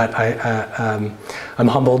sitting in, but I'm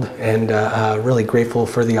humbled and really grateful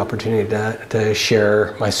for the opportunity to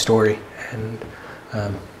share my story. And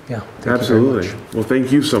absolutely. Well,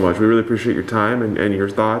 thank you so much. We really appreciate your time and your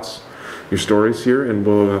thoughts, your stories here, and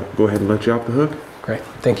we'll go ahead and let you off the hook. Great.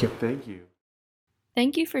 Thank you. Thank you.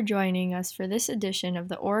 Thank you for joining us for this edition of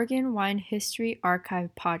the Oregon Wine History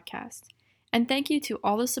Archive podcast. And thank you to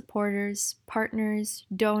all the supporters, partners,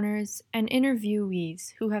 donors, and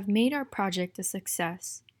interviewees who have made our project a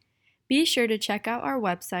success. Be sure to check out our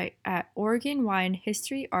website at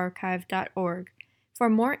OregonWineHistoryArchive.org for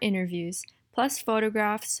more interviews, plus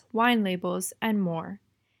photographs, wine labels, and more.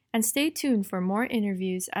 And stay tuned for more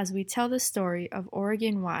interviews as we tell the story of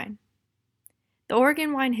Oregon wine. The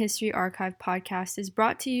Oregon Wine History Archive podcast is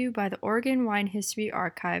brought to you by the Oregon Wine History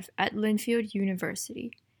Archive at Linfield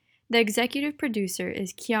University. The executive producer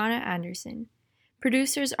is Kiana Anderson.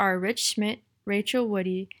 Producers are Rich Schmidt, Rachel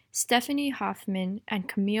Woody, Stephanie Hoffman, and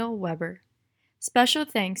Camille Weber. Special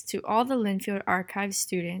thanks to all the Linfield Archive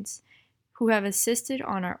students who have assisted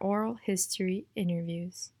on our oral history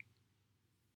interviews.